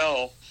wish you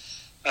well.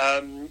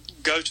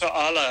 Go to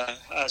Allah."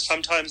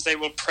 Sometimes they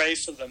will pray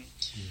for them.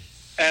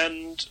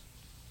 And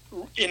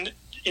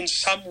in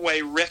some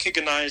way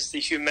recognize the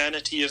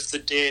humanity of the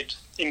dead,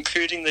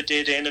 including the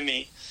dead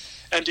enemy.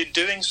 And in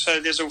doing so,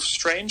 there's a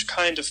strange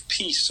kind of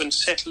peace and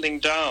settling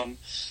down.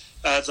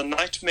 The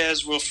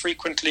nightmares will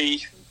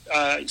frequently,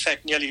 in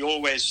fact, nearly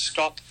always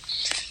stop.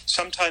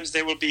 Sometimes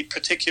there will be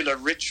particular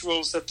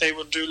rituals that they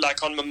will do,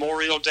 like on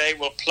Memorial Day,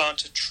 we'll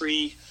plant a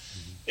tree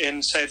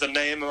in, say, the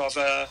name of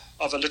a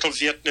little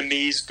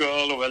Vietnamese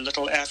girl or a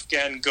little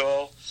Afghan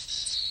girl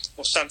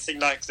or something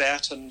like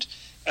that. And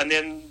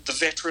then the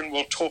veteran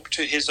will talk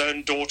to his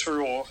own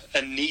daughter or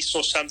a niece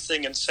or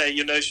something and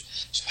say,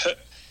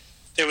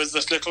 there was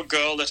this little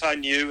girl that I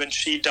knew and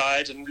she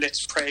died, and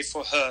let's pray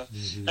for her.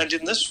 Mm-hmm. And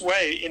in this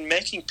way, in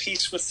making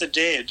peace with the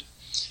dead,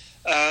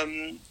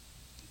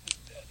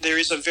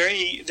 there's a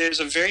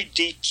very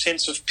deep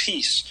sense of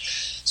peace.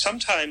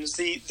 Sometimes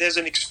there's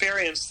an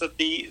experience that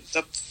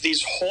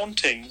these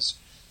hauntings,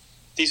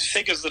 these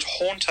figures that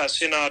haunt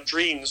us in our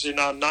dreams, in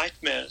our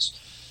nightmares,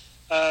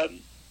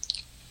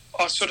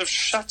 are sort of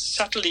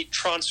subtly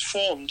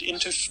transformed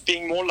into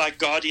being more like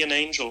guardian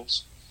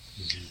angels.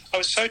 Mm-hmm. I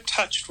was so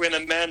touched when a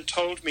man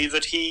told me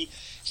that he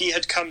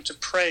had come to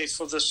pray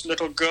for this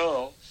little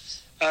girl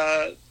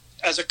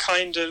as a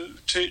kind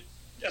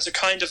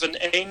of an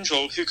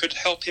angel who could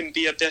help him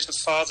be a better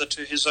father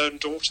to his own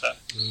daughter.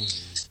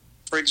 Mm.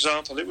 For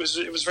example, it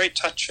was very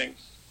touching.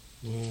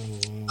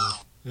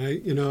 Wow.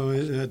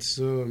 That's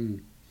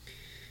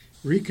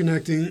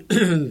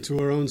reconnecting to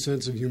our own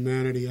sense of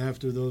humanity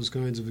after those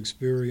kinds of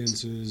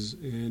experiences,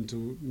 and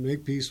to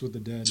make peace with the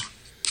dead,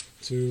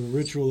 to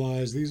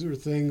ritualize. These are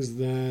things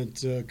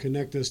that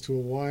connect us to a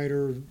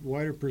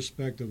wider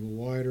perspective, a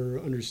wider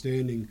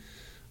understanding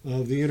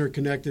of the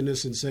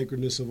interconnectedness and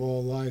sacredness of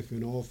all life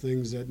and all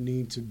things that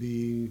need to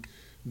be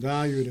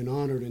valued and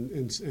honored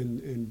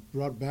and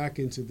brought back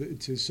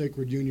into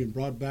sacred union,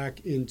 brought back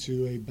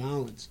into a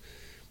balance.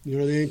 The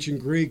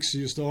ancient Greeks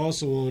used to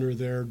also honor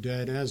their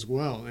dead as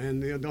well,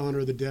 and they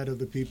honor the dead of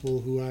the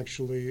people who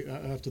actually,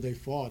 after they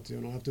fought,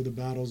 after the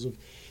battles of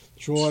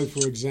Troy,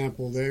 for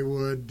example, they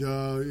would,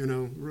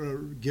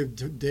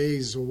 give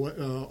days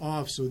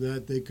off so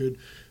that they could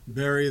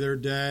bury their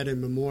dead and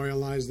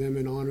memorialize them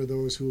and honor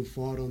those who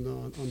fought on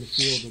the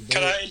field.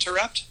 Can I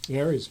interrupt?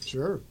 Aries,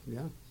 sure,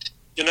 yeah.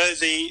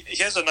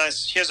 Here's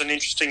an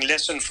interesting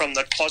lesson from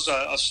the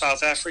Xhosa of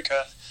South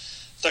Africa.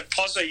 The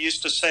Xhosa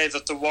used to say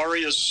that the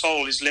warrior's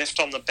soul is left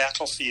on the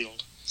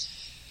battlefield,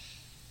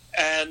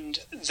 and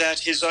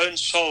that his own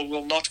soul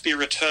will not be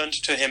returned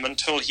to him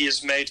until he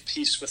has made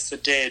peace with the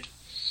dead.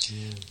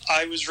 Mm.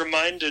 I was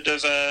reminded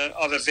of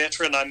a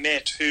veteran I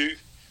met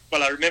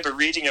I remember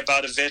reading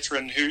about a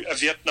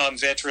Vietnam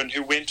veteran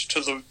who went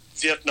to the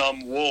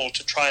Vietnam Wall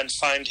to try and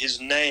find his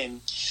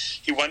name.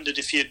 He wondered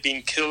if he had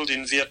been killed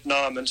in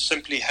Vietnam and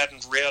simply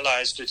hadn't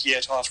realized it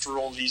yet after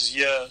all these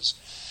years.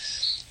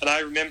 And I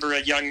remember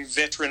a young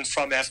veteran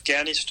from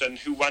Afghanistan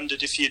who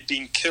wondered if he had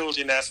been killed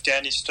in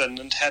Afghanistan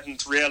and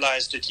hadn't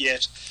realized it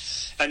yet.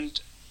 And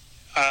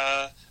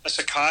a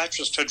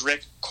psychiatrist had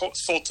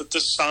thought that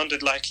this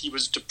sounded like he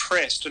was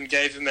depressed and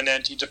gave him an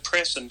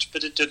antidepressant,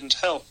 but it didn't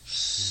help.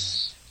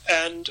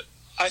 And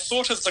I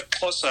thought of the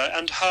Xhosa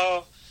and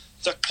how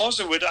the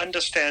Xhosa would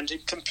understand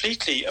it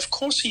completely. Of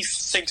course he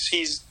thinks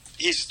he's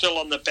still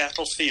on the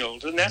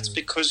battlefield, and that's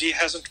because he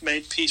hasn't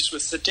made peace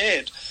with the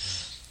dead.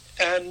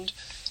 And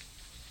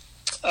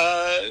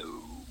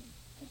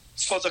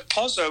for the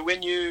Xhosa,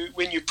 when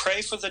you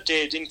pray for the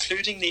dead,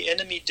 including the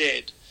enemy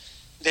dead,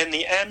 then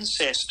the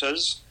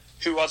ancestors,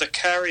 who are the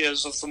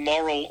carriers of the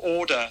moral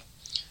order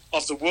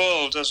of the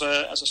world as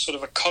a sort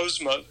of a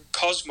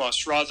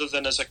cosmos rather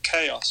than as a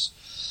chaos,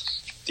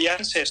 the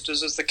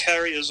ancestors, as the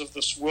carriers of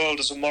this world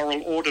as a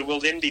moral order, will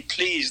then be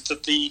pleased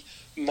that the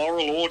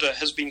moral order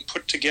has been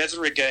put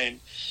together again,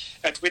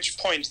 at which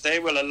point they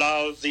will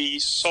allow the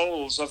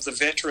souls of the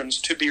veterans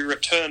to be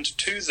returned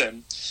to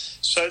them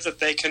so that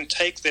they can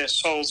take their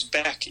souls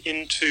back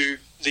into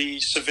the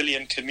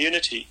civilian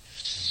community.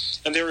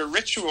 And there are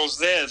rituals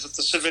there that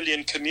the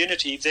civilian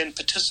community then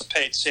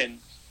participates in,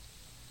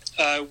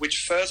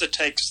 which further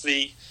takes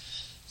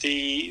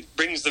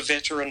brings the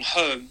veteran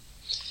home.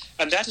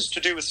 And that is to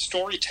do with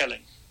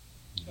storytelling.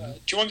 Do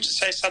you want me to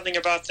say something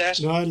about that?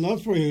 No, I'd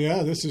love for you.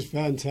 Yeah, this is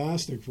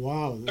fantastic.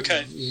 Wow.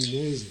 Okay.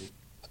 Amazing.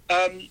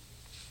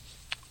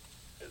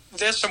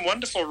 There's some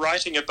wonderful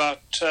writing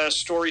about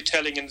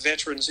storytelling in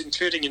veterans,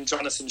 including in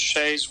Jonathan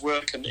Shea's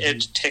work and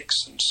Ed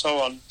Tex and so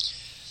on.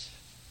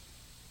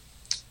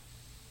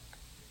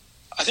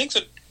 I think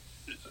that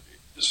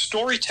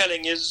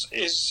storytelling is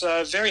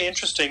very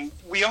interesting.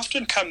 We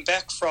often come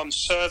back from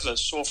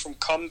service or from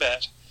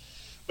combat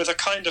with a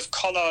kind of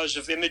collage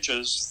of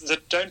images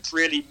that don't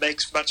really make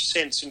much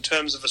sense in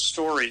terms of a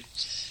story.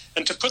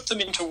 And to put them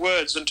into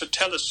words and to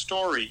tell a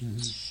story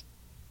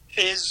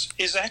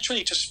is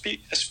actually to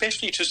speak,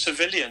 especially to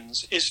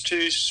civilians, is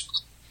to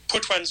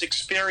put one's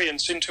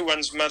experience into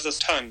one's mother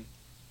tongue.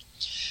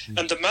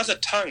 And the mother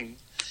tongue,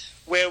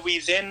 where we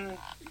then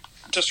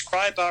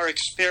describe our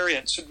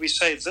experience and we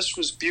say this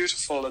was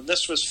beautiful and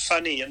this was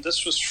funny and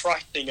this was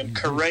frightening and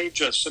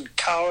courageous and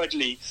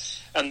cowardly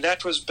and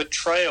that was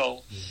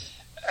betrayal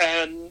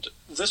and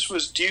this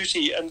was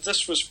duty and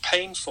this was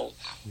painful.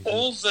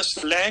 All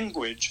this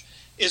language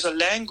is a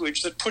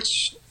language that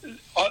puts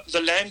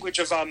the language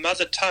of our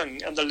mother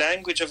tongue and the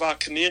language of our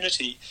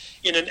community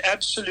in an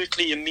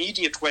absolutely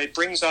immediate way,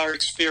 brings our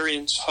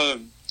experience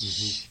home.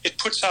 It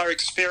puts our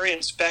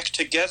experience back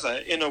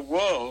together in a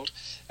world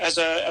as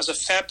a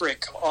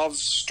fabric of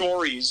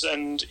stories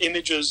and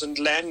images and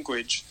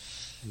language.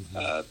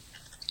 To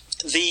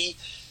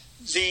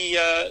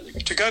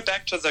go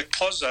back to the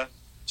Xhosa,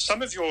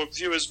 some of your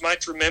viewers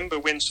might remember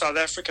when South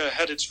Africa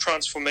had its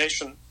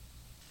transformation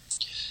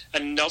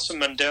and Nelson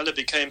Mandela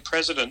became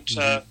president.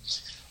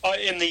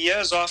 In the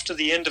years after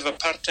the end of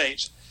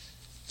apartheid,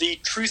 the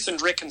Truth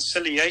and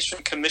Reconciliation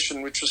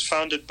Commission, which was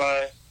founded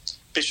by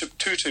Bishop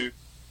Tutu,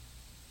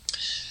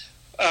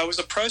 was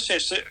a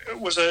process. It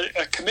was a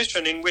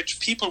commission in which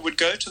people would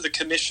go to the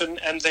commission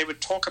and they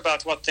would talk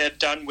about what they had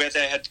done, where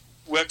they had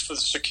worked for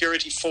the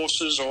security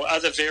forces or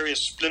other various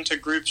splinter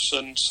groups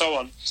and so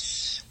on,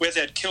 where they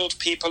had killed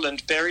people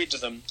and buried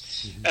them.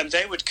 And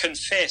they would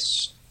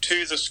confess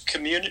to this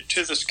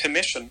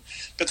commission,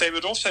 but they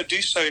would also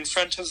do so in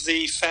front of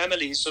the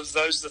families of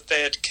those that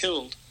they had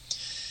killed.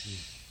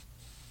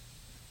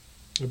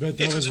 I bet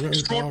that was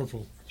very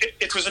powerful.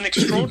 It was an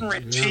extraordinary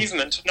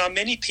achievement. Now,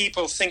 many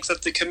people think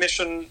that the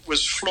commission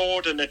was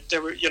flawed and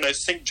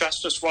think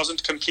justice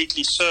wasn't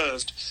completely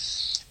served.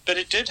 But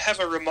it did have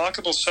a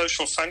remarkable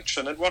social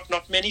function. And what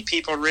not many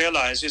people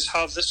realize is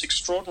how this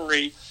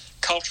extraordinary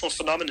cultural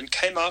phenomenon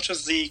came out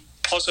of the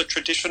Xhosa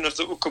tradition of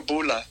the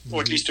ukabula,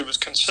 or at least it was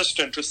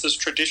consistent with this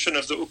tradition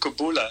of the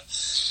ukabula,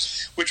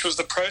 which was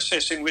the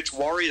process in which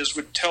warriors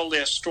would tell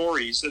their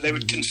stories, that they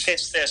would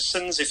confess their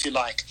sins, if you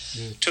like,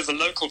 to the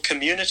local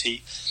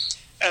community.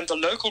 And the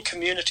local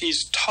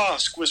community's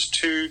task was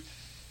to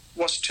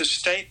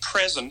stay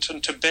present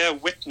and to bear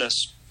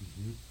witness,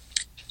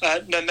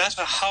 no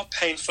matter how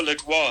painful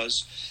it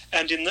was.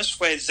 And in this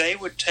way, they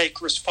would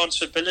take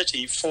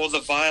responsibility for the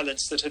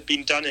violence that had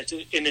been done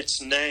in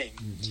its name.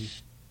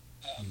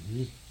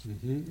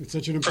 It's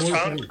such an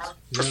important thing.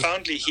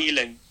 Profoundly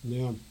healing.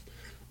 Yeah.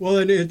 Well,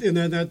 and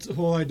that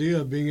whole idea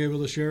of being able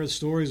to share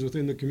stories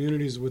within the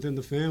communities, within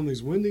the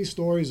families, when these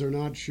stories are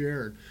not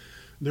shared,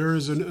 there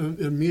is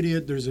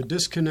there's a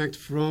disconnect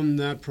from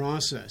that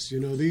process.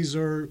 These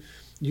are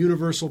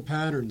universal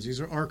patterns.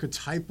 These are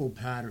archetypal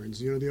patterns.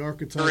 The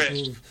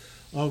archetype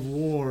of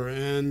war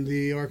and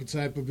the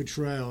archetype of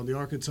betrayal, the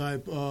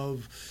archetype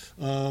of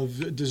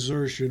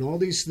desertion, all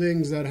these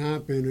things that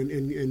happen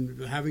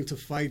in having to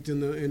fight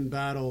in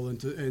battle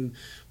and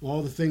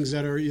all the things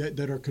that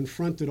are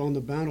confronted on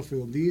the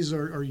battlefield. These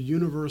are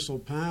universal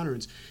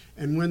patterns.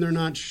 And when they're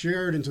not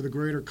shared into the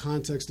greater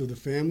context of the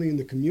family and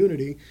the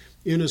community,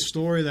 in a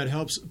story that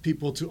helps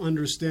people to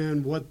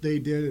understand what they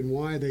did and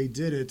why they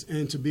did it,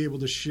 and to be able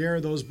to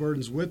share those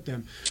burdens with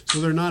them so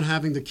they're not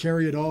having to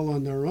carry it all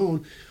on their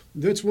own.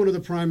 That's one of the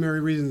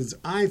primary reasons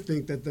I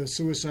think that the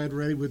suicide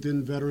rate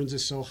within veterans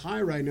is so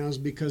high right now, is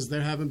because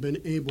they haven't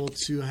been able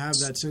to have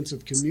that sense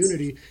of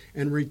community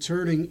and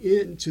returning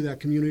into that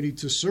community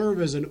to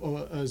serve as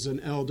an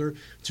elder,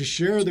 to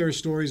share their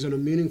stories in a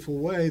meaningful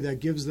way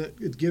that gives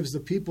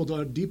the people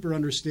a deeper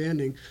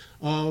understanding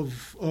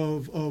of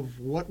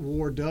what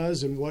war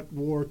does and what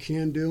war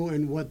can do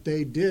and what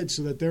they did,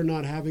 so that they're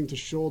not having to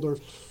shoulder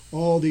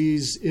all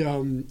these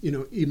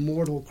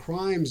immortal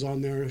crimes on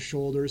their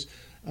shoulders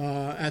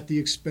at the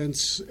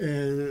expense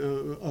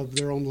of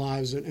their own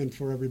lives and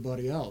for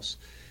everybody else.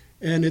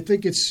 And I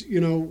think it's,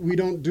 we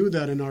don't do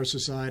that in our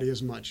society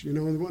as much.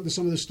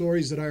 Some of the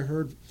stories that I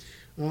heard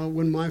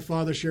when my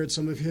father shared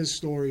some of his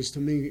stories to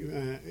me,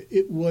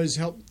 it was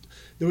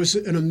there was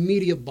an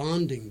immediate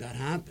bonding that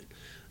happened.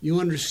 You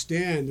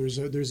understand there's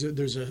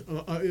an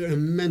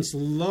immense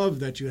love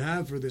that you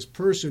have for this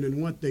person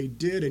and what they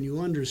did, and you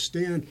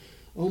understand,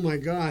 oh my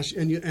gosh,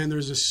 and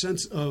there's a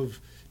sense of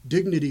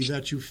dignity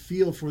that you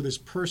feel for this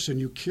person.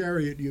 You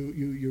carry it.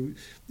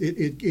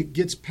 It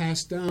gets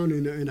passed down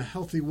in a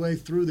healthy way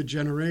through the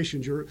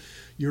generations.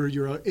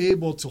 You're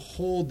able to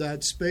hold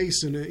that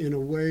space in a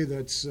way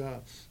that's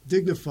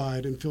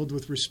dignified and filled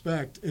with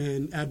respect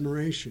and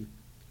admiration.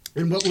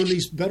 And when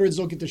these veterans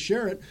don't get to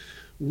share it,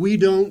 we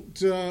don't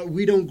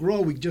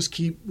grow. We just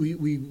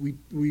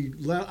we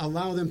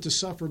allow them to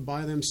suffer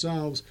by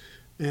themselves,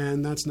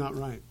 and that's not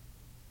right.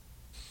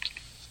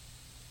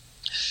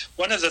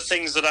 One of the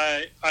things that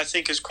I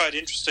think is quite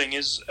interesting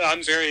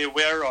I'm very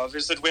aware of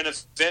is that when a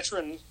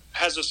veteran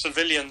has a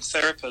civilian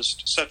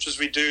therapist, such as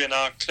we do in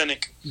our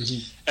clinic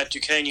at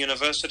Duquesne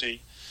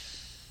University,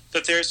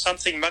 that there is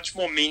something much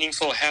more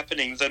meaningful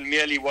happening than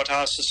merely what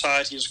our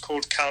society has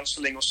called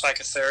counseling or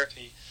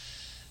psychotherapy.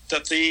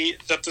 That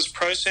this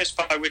process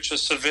by which a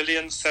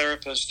civilian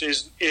therapist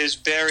is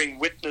bearing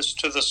witness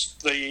to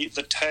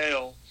the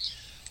tale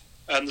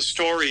and the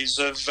stories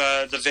of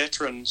the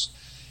veterans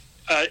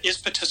is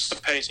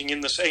participating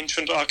in this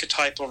ancient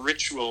archetypal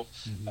ritual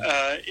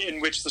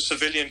in which the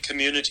civilian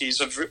communities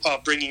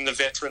are bringing the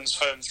veterans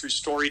home through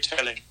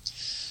storytelling.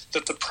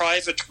 That the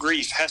private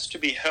grief has to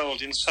be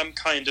held in some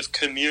kind of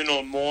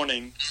communal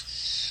mourning.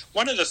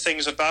 One of the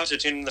things about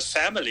it in the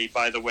family,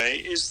 by the way,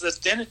 is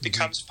that then it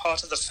becomes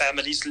part of the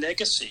family's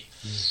legacy.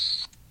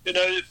 You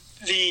know,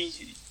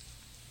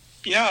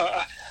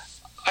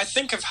 I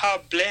think of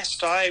how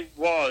blessed I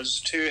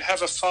was to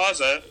have a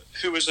father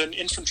who was an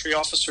infantry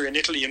officer in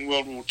Italy in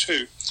World War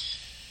II.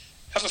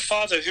 Have a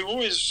father who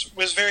always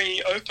was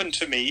very open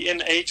to me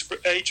in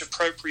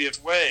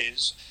age-appropriate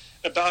ways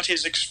about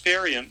his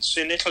experience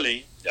in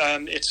Italy,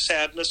 its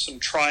sadness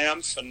and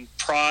triumph and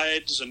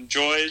prides and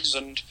joys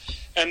and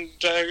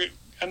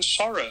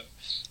sorrow.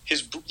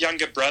 His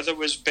younger brother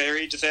was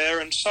buried there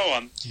and so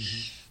on.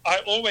 I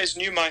always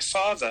knew my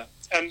father,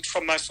 and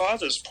from my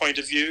father's point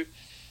of view,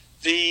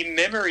 the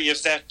memory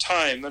of that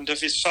time and of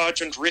his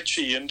Sergeant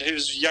Ritchie and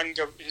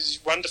his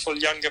wonderful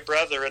younger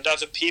brother and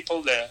other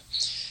people there,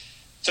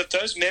 that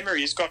those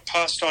memories got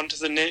passed on to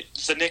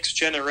the next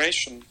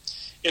generation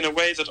in a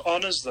way that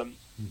honors them.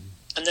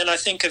 And then I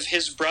think of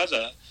his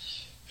brother,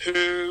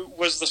 who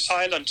was the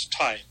silent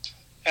type,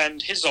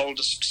 and his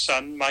oldest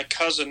son, my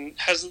cousin,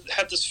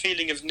 had this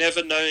feeling of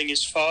never knowing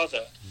his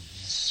father.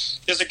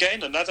 There's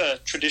again another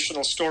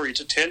traditional story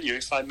to tell you,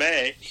 if I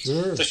may.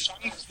 Sure.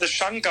 The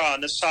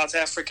Shangaan of South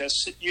Africa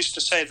used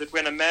to say that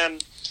when a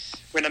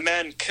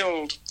man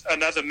killed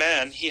another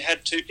man, he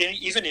had to,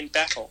 even in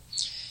battle,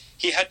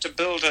 he had to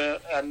build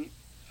a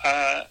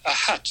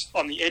hut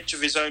on the edge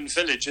of his own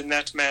village in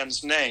that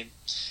man's name,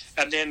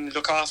 and then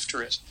look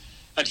after it.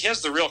 And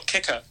here's the real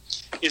kicker,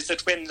 is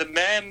that when the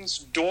man's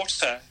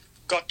daughter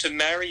got to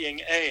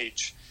marrying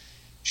age,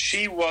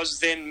 she was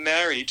then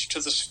married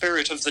to the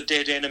spirit of the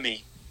dead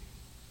enemy.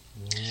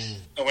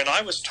 And when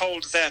I was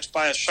told that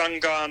by a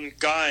Shangaan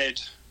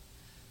guide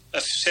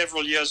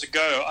several years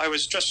ago, I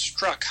was just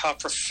struck how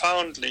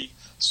profoundly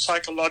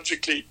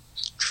psychologically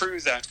true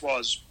that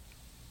was.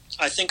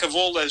 I think of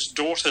all those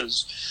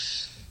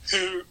daughters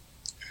who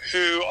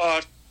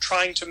are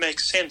trying to make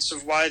sense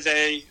of why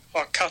they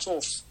are cut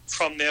off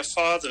from their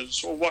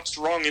fathers or what's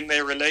wrong in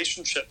their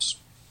relationships.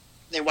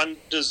 They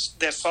wonder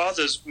their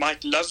fathers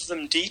might love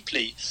them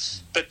deeply,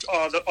 but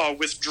are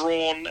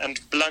withdrawn and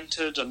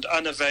blunted and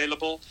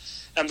unavailable.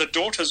 And the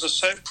daughters are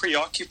so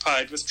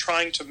preoccupied with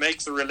trying to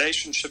make the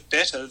relationship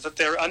better that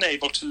they're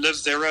unable to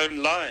live their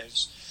own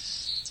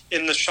lives.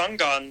 In the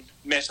Shangaan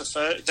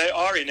metaphor, they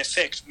are in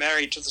effect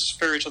married to the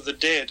spirit of the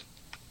dead.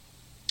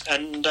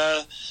 And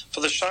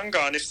for the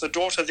Shangaan, if the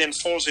daughter then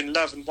falls in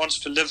love and wants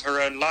to live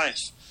her own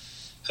life,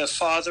 her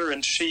father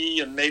and she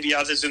and maybe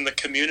others in the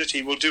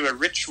community will do a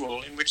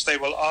ritual in which they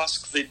will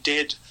ask the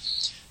dead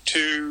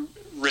to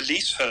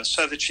release her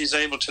so that she's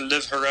able to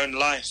live her own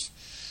life.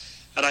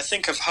 And I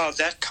think of how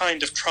that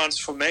kind of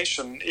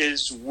transformation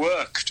is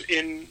worked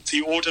in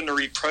the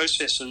ordinary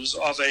processes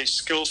of a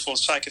skillful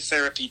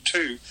psychotherapy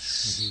too,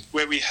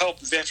 where we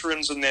help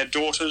veterans and their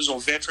daughters, or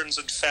veterans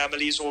and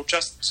families, or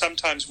just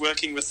sometimes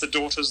working with the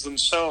daughters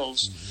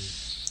themselves,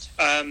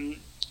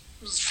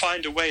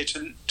 find a way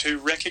to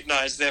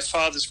recognize their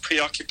father's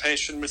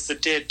preoccupation with the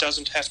dead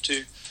doesn't have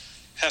to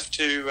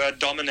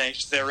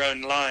dominate their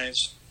own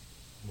lives.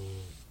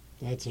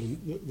 That's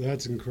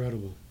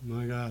incredible.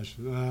 My gosh.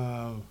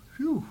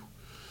 Whew.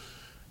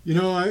 You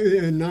know,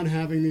 and not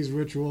having these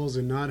rituals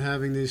and not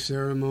having these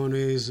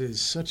ceremonies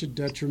is such a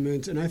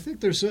detriment. And I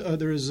think there's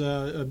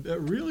a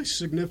really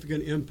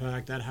significant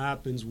impact that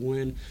happens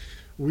when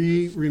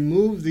we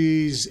remove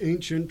these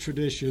ancient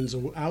traditions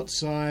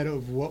outside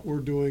of what we're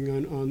doing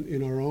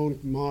in our own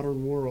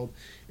modern world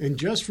and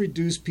just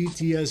reduce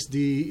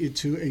PTSD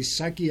to a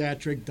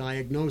psychiatric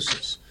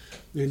diagnosis.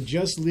 and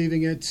just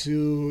leaving it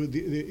to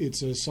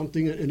it's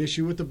an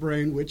issue with the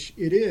brain, which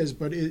it is,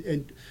 but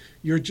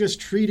you're just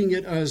treating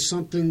it as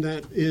something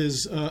that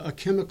is a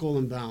chemical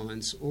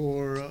imbalance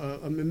or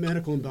a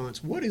medical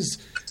imbalance. What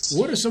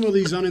are some of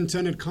these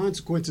unintended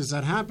consequences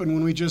that happen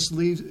when we just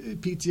leave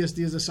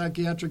PTSD as a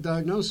psychiatric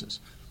diagnosis?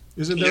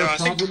 Isn't there a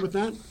problem with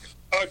that?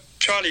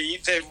 Charlie,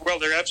 there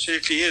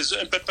absolutely is.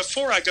 But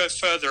before I go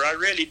further, I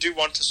really do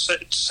want to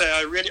say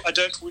I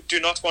do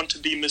not want to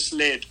be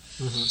misled.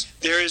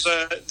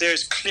 Mm-hmm.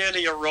 There's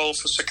clearly a role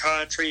for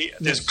psychiatry.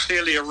 There's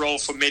clearly a role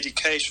for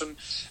medication,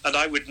 and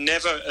I would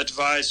never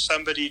advise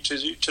somebody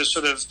to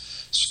sort of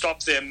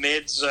stop their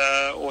meds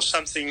or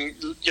something,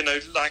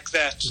 like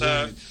that.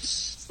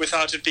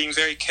 Without it being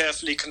very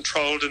carefully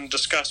controlled and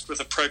discussed with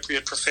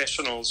appropriate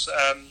professionals.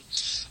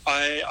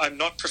 I'm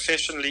not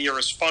professionally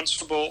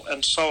irresponsible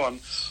and so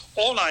on.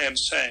 All I am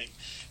saying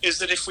is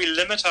that if we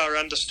limit our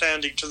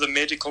understanding to the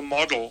medical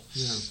model,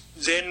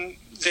 then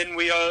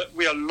we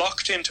are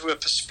locked into a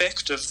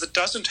perspective that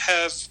doesn't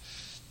have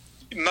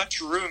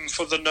much room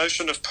for the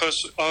notion of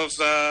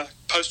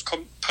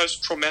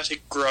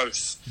post-traumatic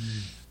growth.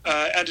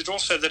 And it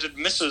also that it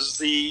misses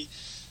the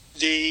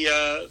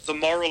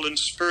moral and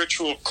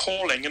spiritual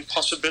calling and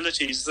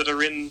possibilities that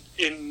are in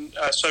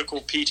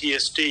so-called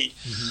PTSD.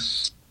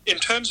 Mm-hmm. In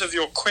terms of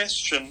your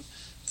question,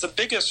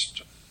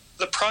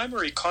 the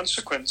primary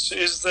consequence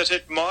is that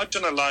it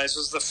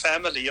marginalizes the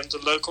family and the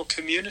local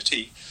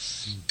community.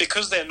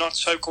 Because they're not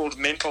so-called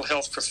mental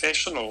health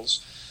professionals,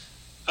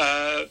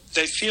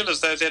 they feel as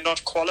though they're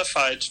not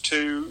qualified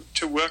to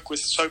work with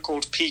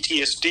so-called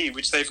PTSD,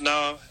 which they've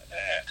now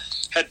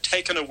had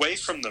taken away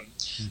from them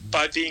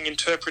by being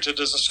interpreted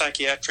as a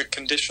psychiatric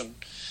condition.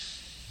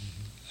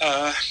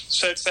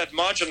 So it's that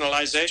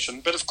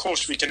marginalization, but of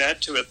course we can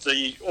add to it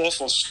the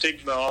awful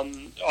stigma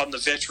on the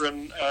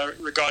veteran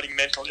regarding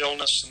mental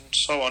illness and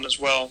so on as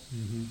well.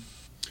 Mm-hmm.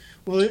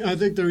 Well, I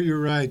think you're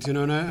right,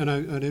 and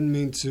I didn't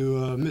mean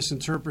to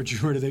misinterpret you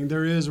or anything.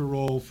 There is a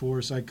role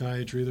for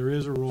psychiatry. There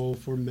is a role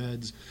for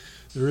meds.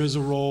 There is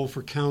a role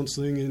for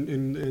counseling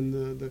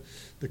in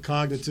the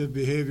cognitive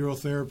behavioral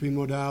therapy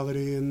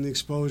modality and the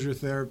exposure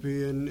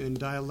therapy and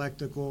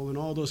dialectical and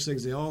all those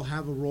things. They all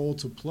have a role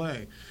to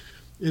play.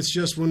 It's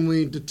just when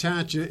we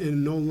detach it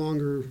and no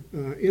longer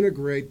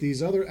integrate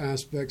these other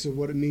aspects of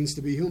what it means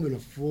to be human, a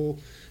full,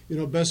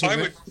 Besser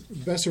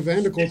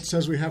van der Kolk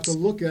says we have to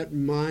look at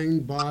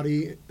mind,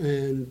 body,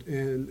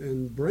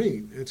 and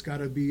brain. It's got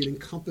to be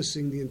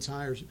encompassing the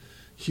entire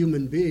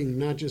human being,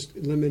 not just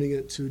limiting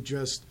it to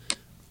just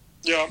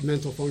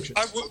mental function.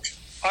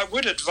 I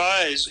would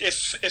advise, if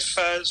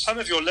some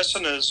of your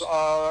listeners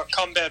are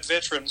combat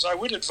veterans, I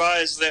would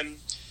advise them.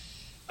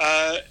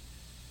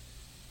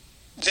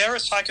 There are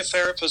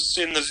psychotherapists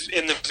in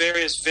the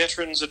various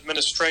veterans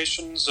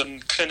administrations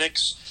and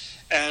clinics,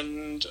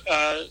 and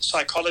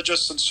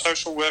psychologists and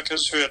social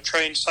workers who are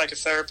trained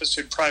psychotherapists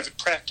in private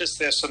practice.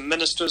 There's some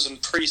ministers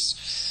and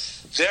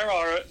priests. There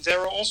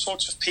are all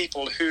sorts of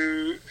people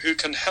who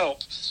can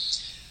help.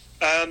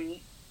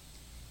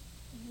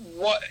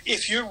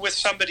 If you're with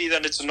somebody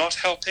then it's not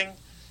helping,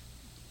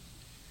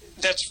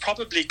 that's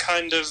probably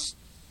kind of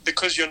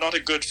because you're not a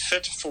good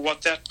fit for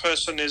what that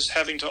person is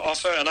having to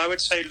offer, and I would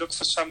say look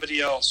for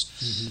somebody else.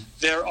 Mm-hmm.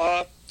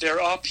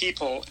 There are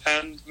people,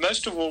 and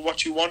most of all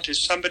what you want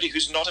is somebody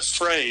who's not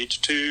afraid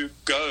to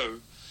go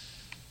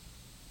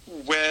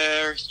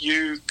where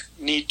you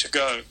need to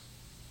go,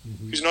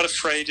 who's not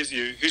afraid of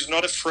you, who's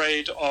not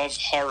afraid of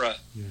horror.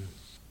 Yeah.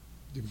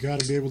 You've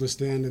got to be able to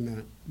stand in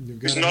that.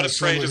 Who's not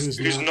afraid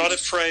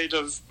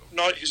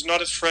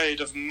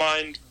of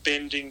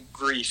mind-bending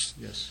grief.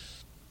 Yes.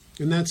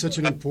 And that's such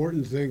an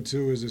important thing,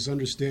 too, is this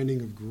understanding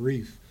of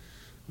grief.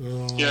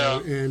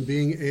 And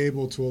being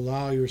able to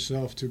allow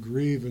yourself to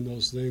grieve in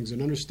those things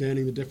and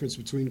understanding the difference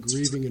between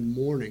grieving and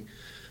mourning.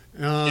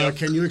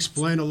 Can you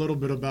explain a little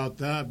bit about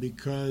that?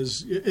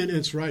 Because, and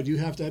it's right, you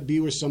have to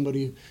be with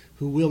somebody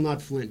who will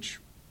not flinch,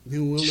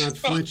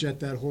 at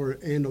that horror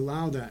and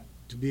allow that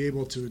to be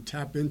able to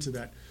tap into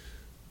that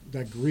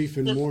grief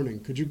and mourning.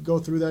 Could you go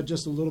through that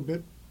just a little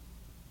bit?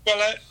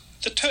 Well,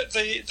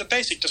 the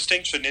basic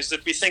distinction is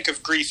that we think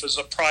of grief as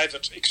a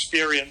private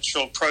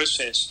experiential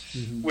process,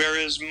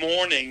 whereas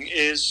mourning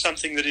is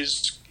something that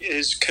is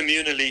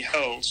communally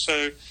held.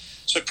 So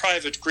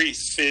private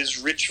grief is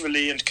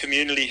ritually and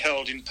communally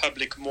held in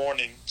public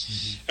mourning,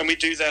 and we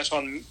do that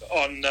on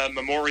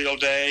Memorial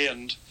Day,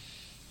 and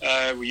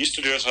we used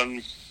to do it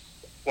on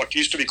what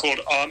used to be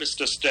called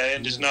Armistice Day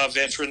and is now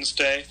Veterans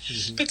Day,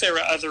 but there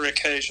are other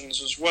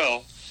occasions as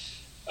well.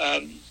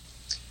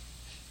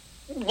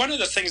 One of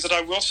the things that I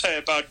will say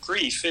about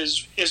grief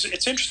is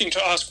it's interesting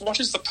to ask, what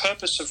is the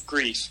purpose of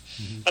grief?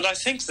 And I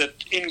think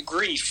that in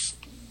grief,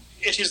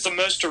 it is the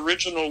most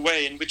original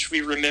way in which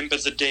we remember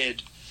the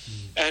dead.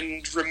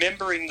 And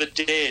remembering the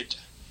dead,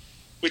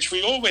 which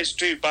we always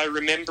do by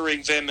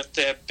remembering them at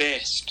their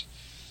best,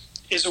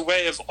 is a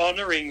way of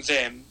honoring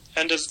them.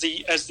 And as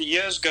the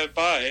years go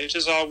by, it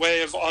is our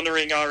way of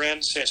honoring our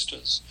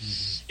ancestors.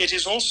 It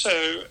is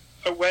also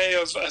a way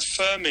of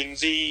affirming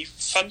the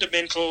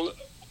fundamental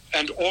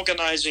and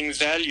organizing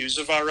values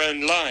of our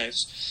own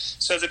lives,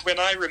 so that when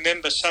I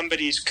remember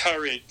somebody's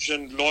courage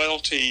and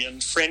loyalty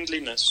and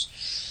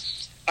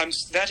friendliness,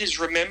 that is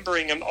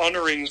remembering and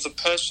honoring the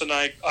person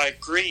I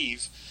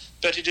grieve,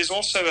 but it is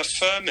also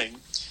affirming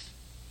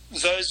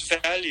those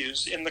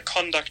values in the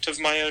conduct of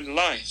my own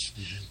life,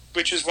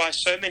 which is why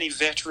so many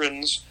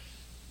veterans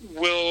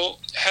will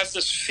have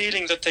this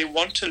feeling that they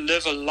want to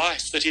live a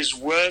life that is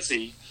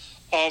worthy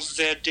of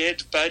their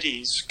dead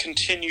buddies'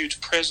 continued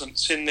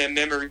presence in their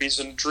memories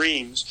and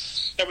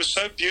dreams. That was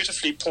so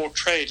beautifully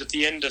portrayed at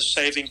the end of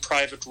Saving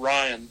Private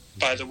Ryan,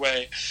 by the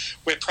way,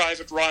 where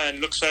Private Ryan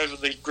looks over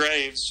the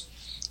graves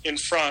in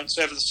France,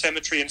 over the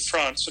cemetery in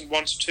France, and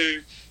wants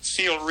to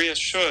feel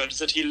reassured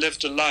that he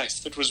lived a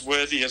life that was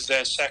worthy of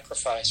their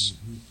sacrifice.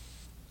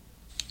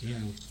 Yeah.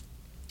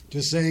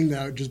 Just saying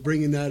that, just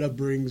bringing that up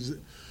brings...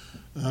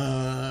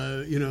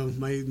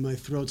 my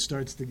throat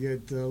starts to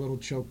get a little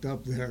choked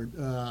up there,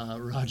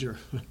 Roger,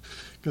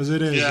 because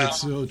it is. Yeah.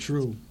 It's so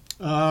true.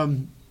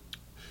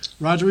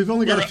 Roger, we've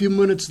only got a few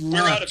minutes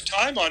left. We're out of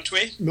time, aren't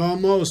we?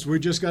 Almost. We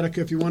just got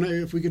to,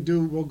 if we could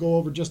we'll go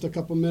over just a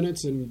couple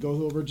minutes and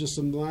go over just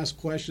some last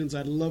questions.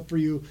 I'd love for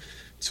you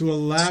to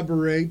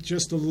elaborate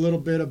just a little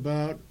bit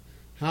about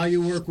how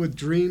you work with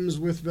dreams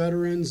with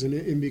veterans,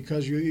 and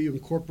because you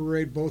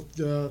incorporate both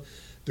the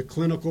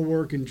clinical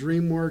work and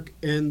dream work,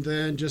 and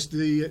then just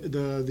the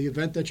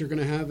event that you're going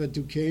to have at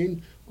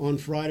Duquesne on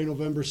Friday,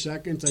 November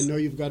 2nd. I know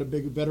you've got a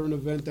big veteran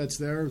event that's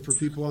there, and for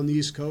people on the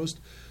East Coast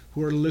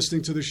who are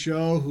listening to the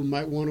show who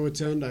might want to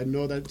attend, I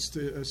know that's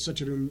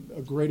such a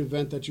great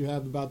event that you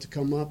have about to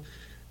come up.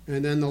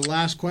 And then the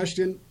last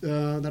question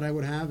that I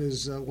would have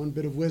is one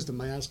bit of wisdom.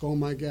 I ask all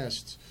my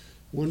guests,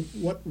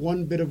 what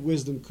one bit of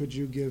wisdom could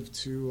you give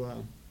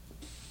to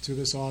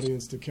this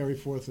audience to carry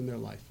forth in their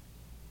life?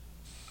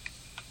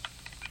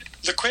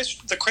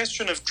 The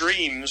question of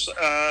dreams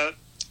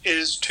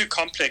is too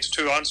complex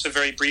to answer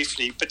very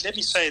briefly, but let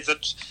me say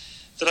that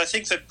I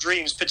think that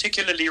dreams,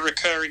 particularly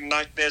recurring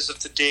nightmares of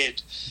the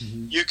dead,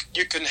 you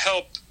can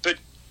help, but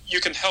you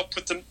can help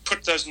with them,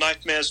 put those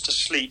nightmares to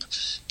sleep,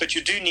 but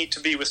you do need to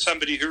be with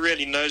somebody who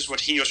really knows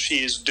what he or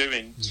she is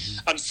doing.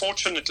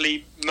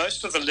 Unfortunately,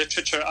 most of the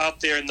literature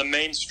out there in the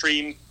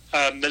mainstream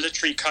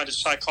military kind of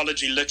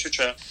psychology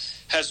literature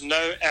has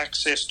no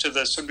access to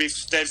this, and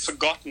they've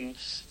forgotten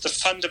the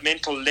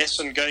fundamental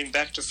lesson going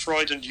back to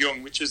Freud and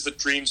Jung, which is that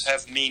dreams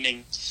have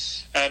meaning.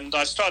 And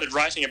I started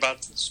writing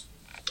about this.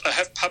 I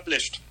have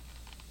published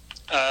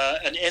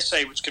an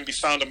essay which can be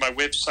found on my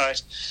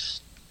website,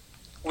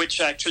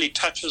 which actually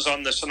touches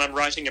on this, and I'm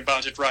writing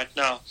about it right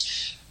now.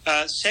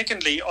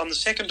 Secondly, on the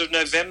 2nd of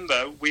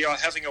November, we are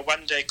having a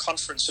one-day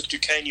conference at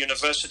Duquesne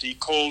University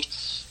called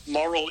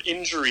Moral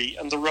Injury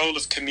and the Role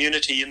of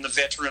Community in the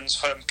Veterans'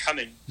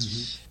 Homecoming.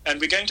 And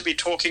we're going to be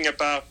talking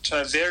about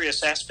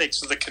various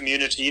aspects of the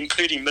community,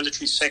 including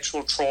military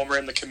sexual trauma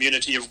in the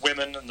community of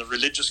women and the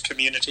religious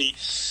community,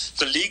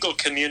 the legal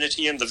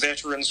community and the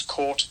Veterans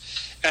Court,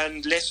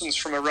 and lessons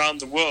from around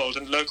the world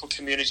and local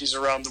communities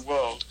around the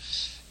world.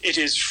 It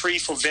is free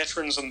for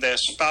veterans and their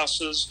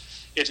spouses.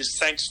 It is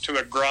thanks to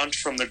a grant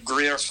from the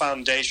Greer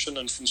Foundation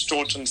and from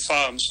Staunton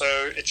Farm,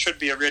 so it should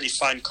be a really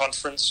fine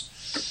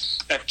conference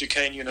at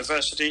Duquesne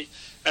University.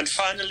 And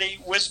finally,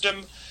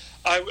 wisdom.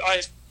 I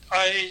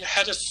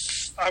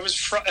was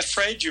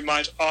afraid you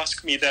might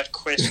ask me that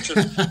question.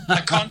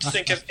 I can't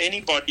think of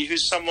anybody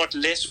who's somewhat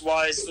less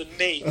wise than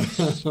me.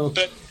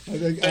 But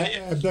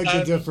I beg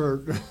to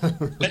differ.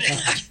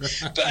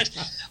 but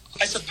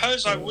I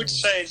suppose I would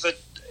say that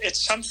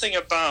it's something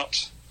about...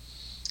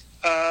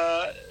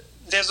 I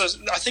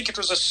think it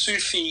was a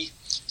Sufi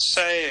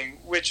saying,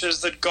 which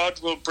is that God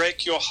will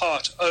break your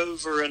heart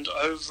over and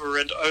over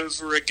and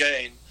over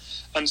again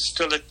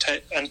until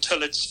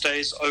it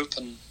stays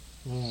open.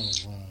 Oh,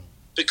 wow.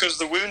 Because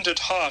the wounded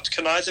heart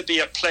can either be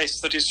a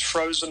place that is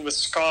frozen with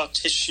scar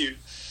tissue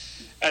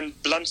and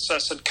blunts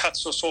us and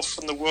cuts us off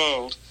from the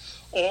world,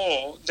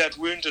 or that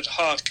wounded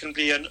heart can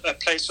be a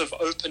place of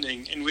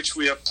opening in which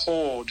we are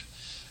poured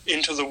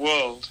into the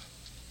world.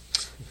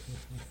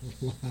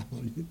 Wow.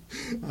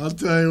 I'll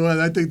tell you what,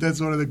 I think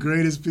that's one of the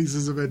greatest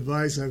pieces of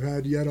advice I've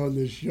had yet on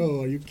this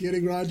show. Are you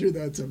kidding, Roger?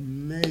 That's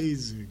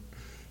amazing.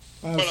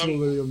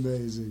 Absolutely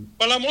amazing.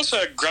 Well, I'm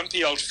also a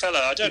grumpy old fella.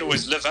 I don't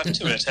always live up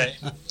to it, hey?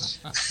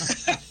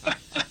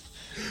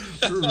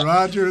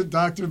 Roger,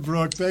 Dr.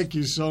 Brooke, thank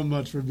you so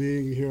much for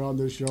being here on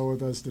this show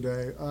with us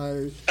today.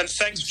 And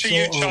thanks to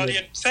you, Charlie,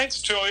 and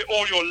thanks to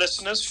all your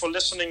listeners for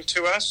listening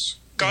to us.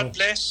 God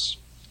bless.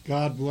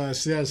 God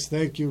bless. Yes,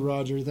 thank you,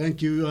 Roger.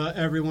 Thank you,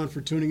 everyone,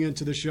 for tuning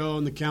into the show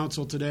and the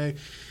council today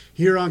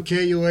here on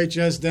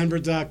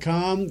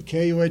KUHSdenver.com.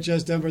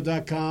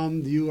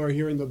 KUHSdenver.com. You are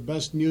hearing the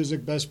best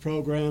music, best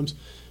programs,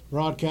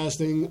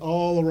 broadcasting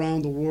all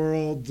around the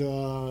world,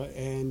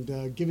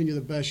 and giving you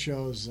the best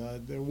shows.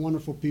 They're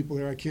wonderful people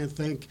here. I can't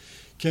thank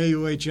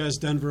KUHS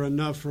Denver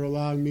enough for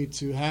allowing me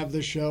to have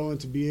this show and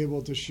to be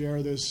able to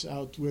share this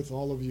out with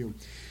all of you.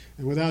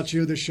 And without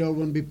you, the show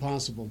wouldn't be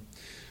possible.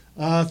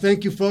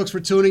 Thank you, folks, for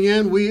tuning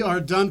in. We are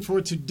done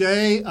for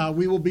today.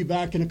 We will be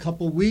back in a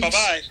couple weeks.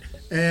 Bye-bye.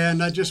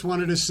 And I just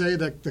wanted to say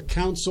that the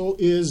council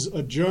is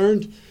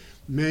adjourned.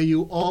 May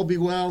you all be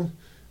well.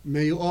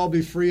 May you all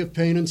be free of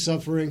pain and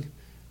suffering.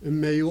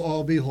 And may you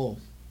all be whole.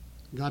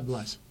 God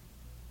bless.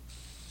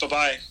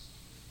 Bye-bye.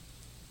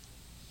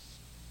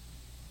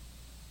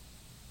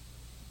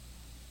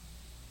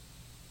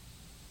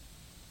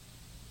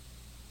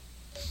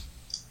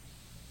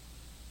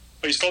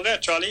 Are you still there,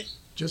 Charlie?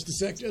 Just a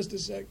sec, just a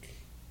sec.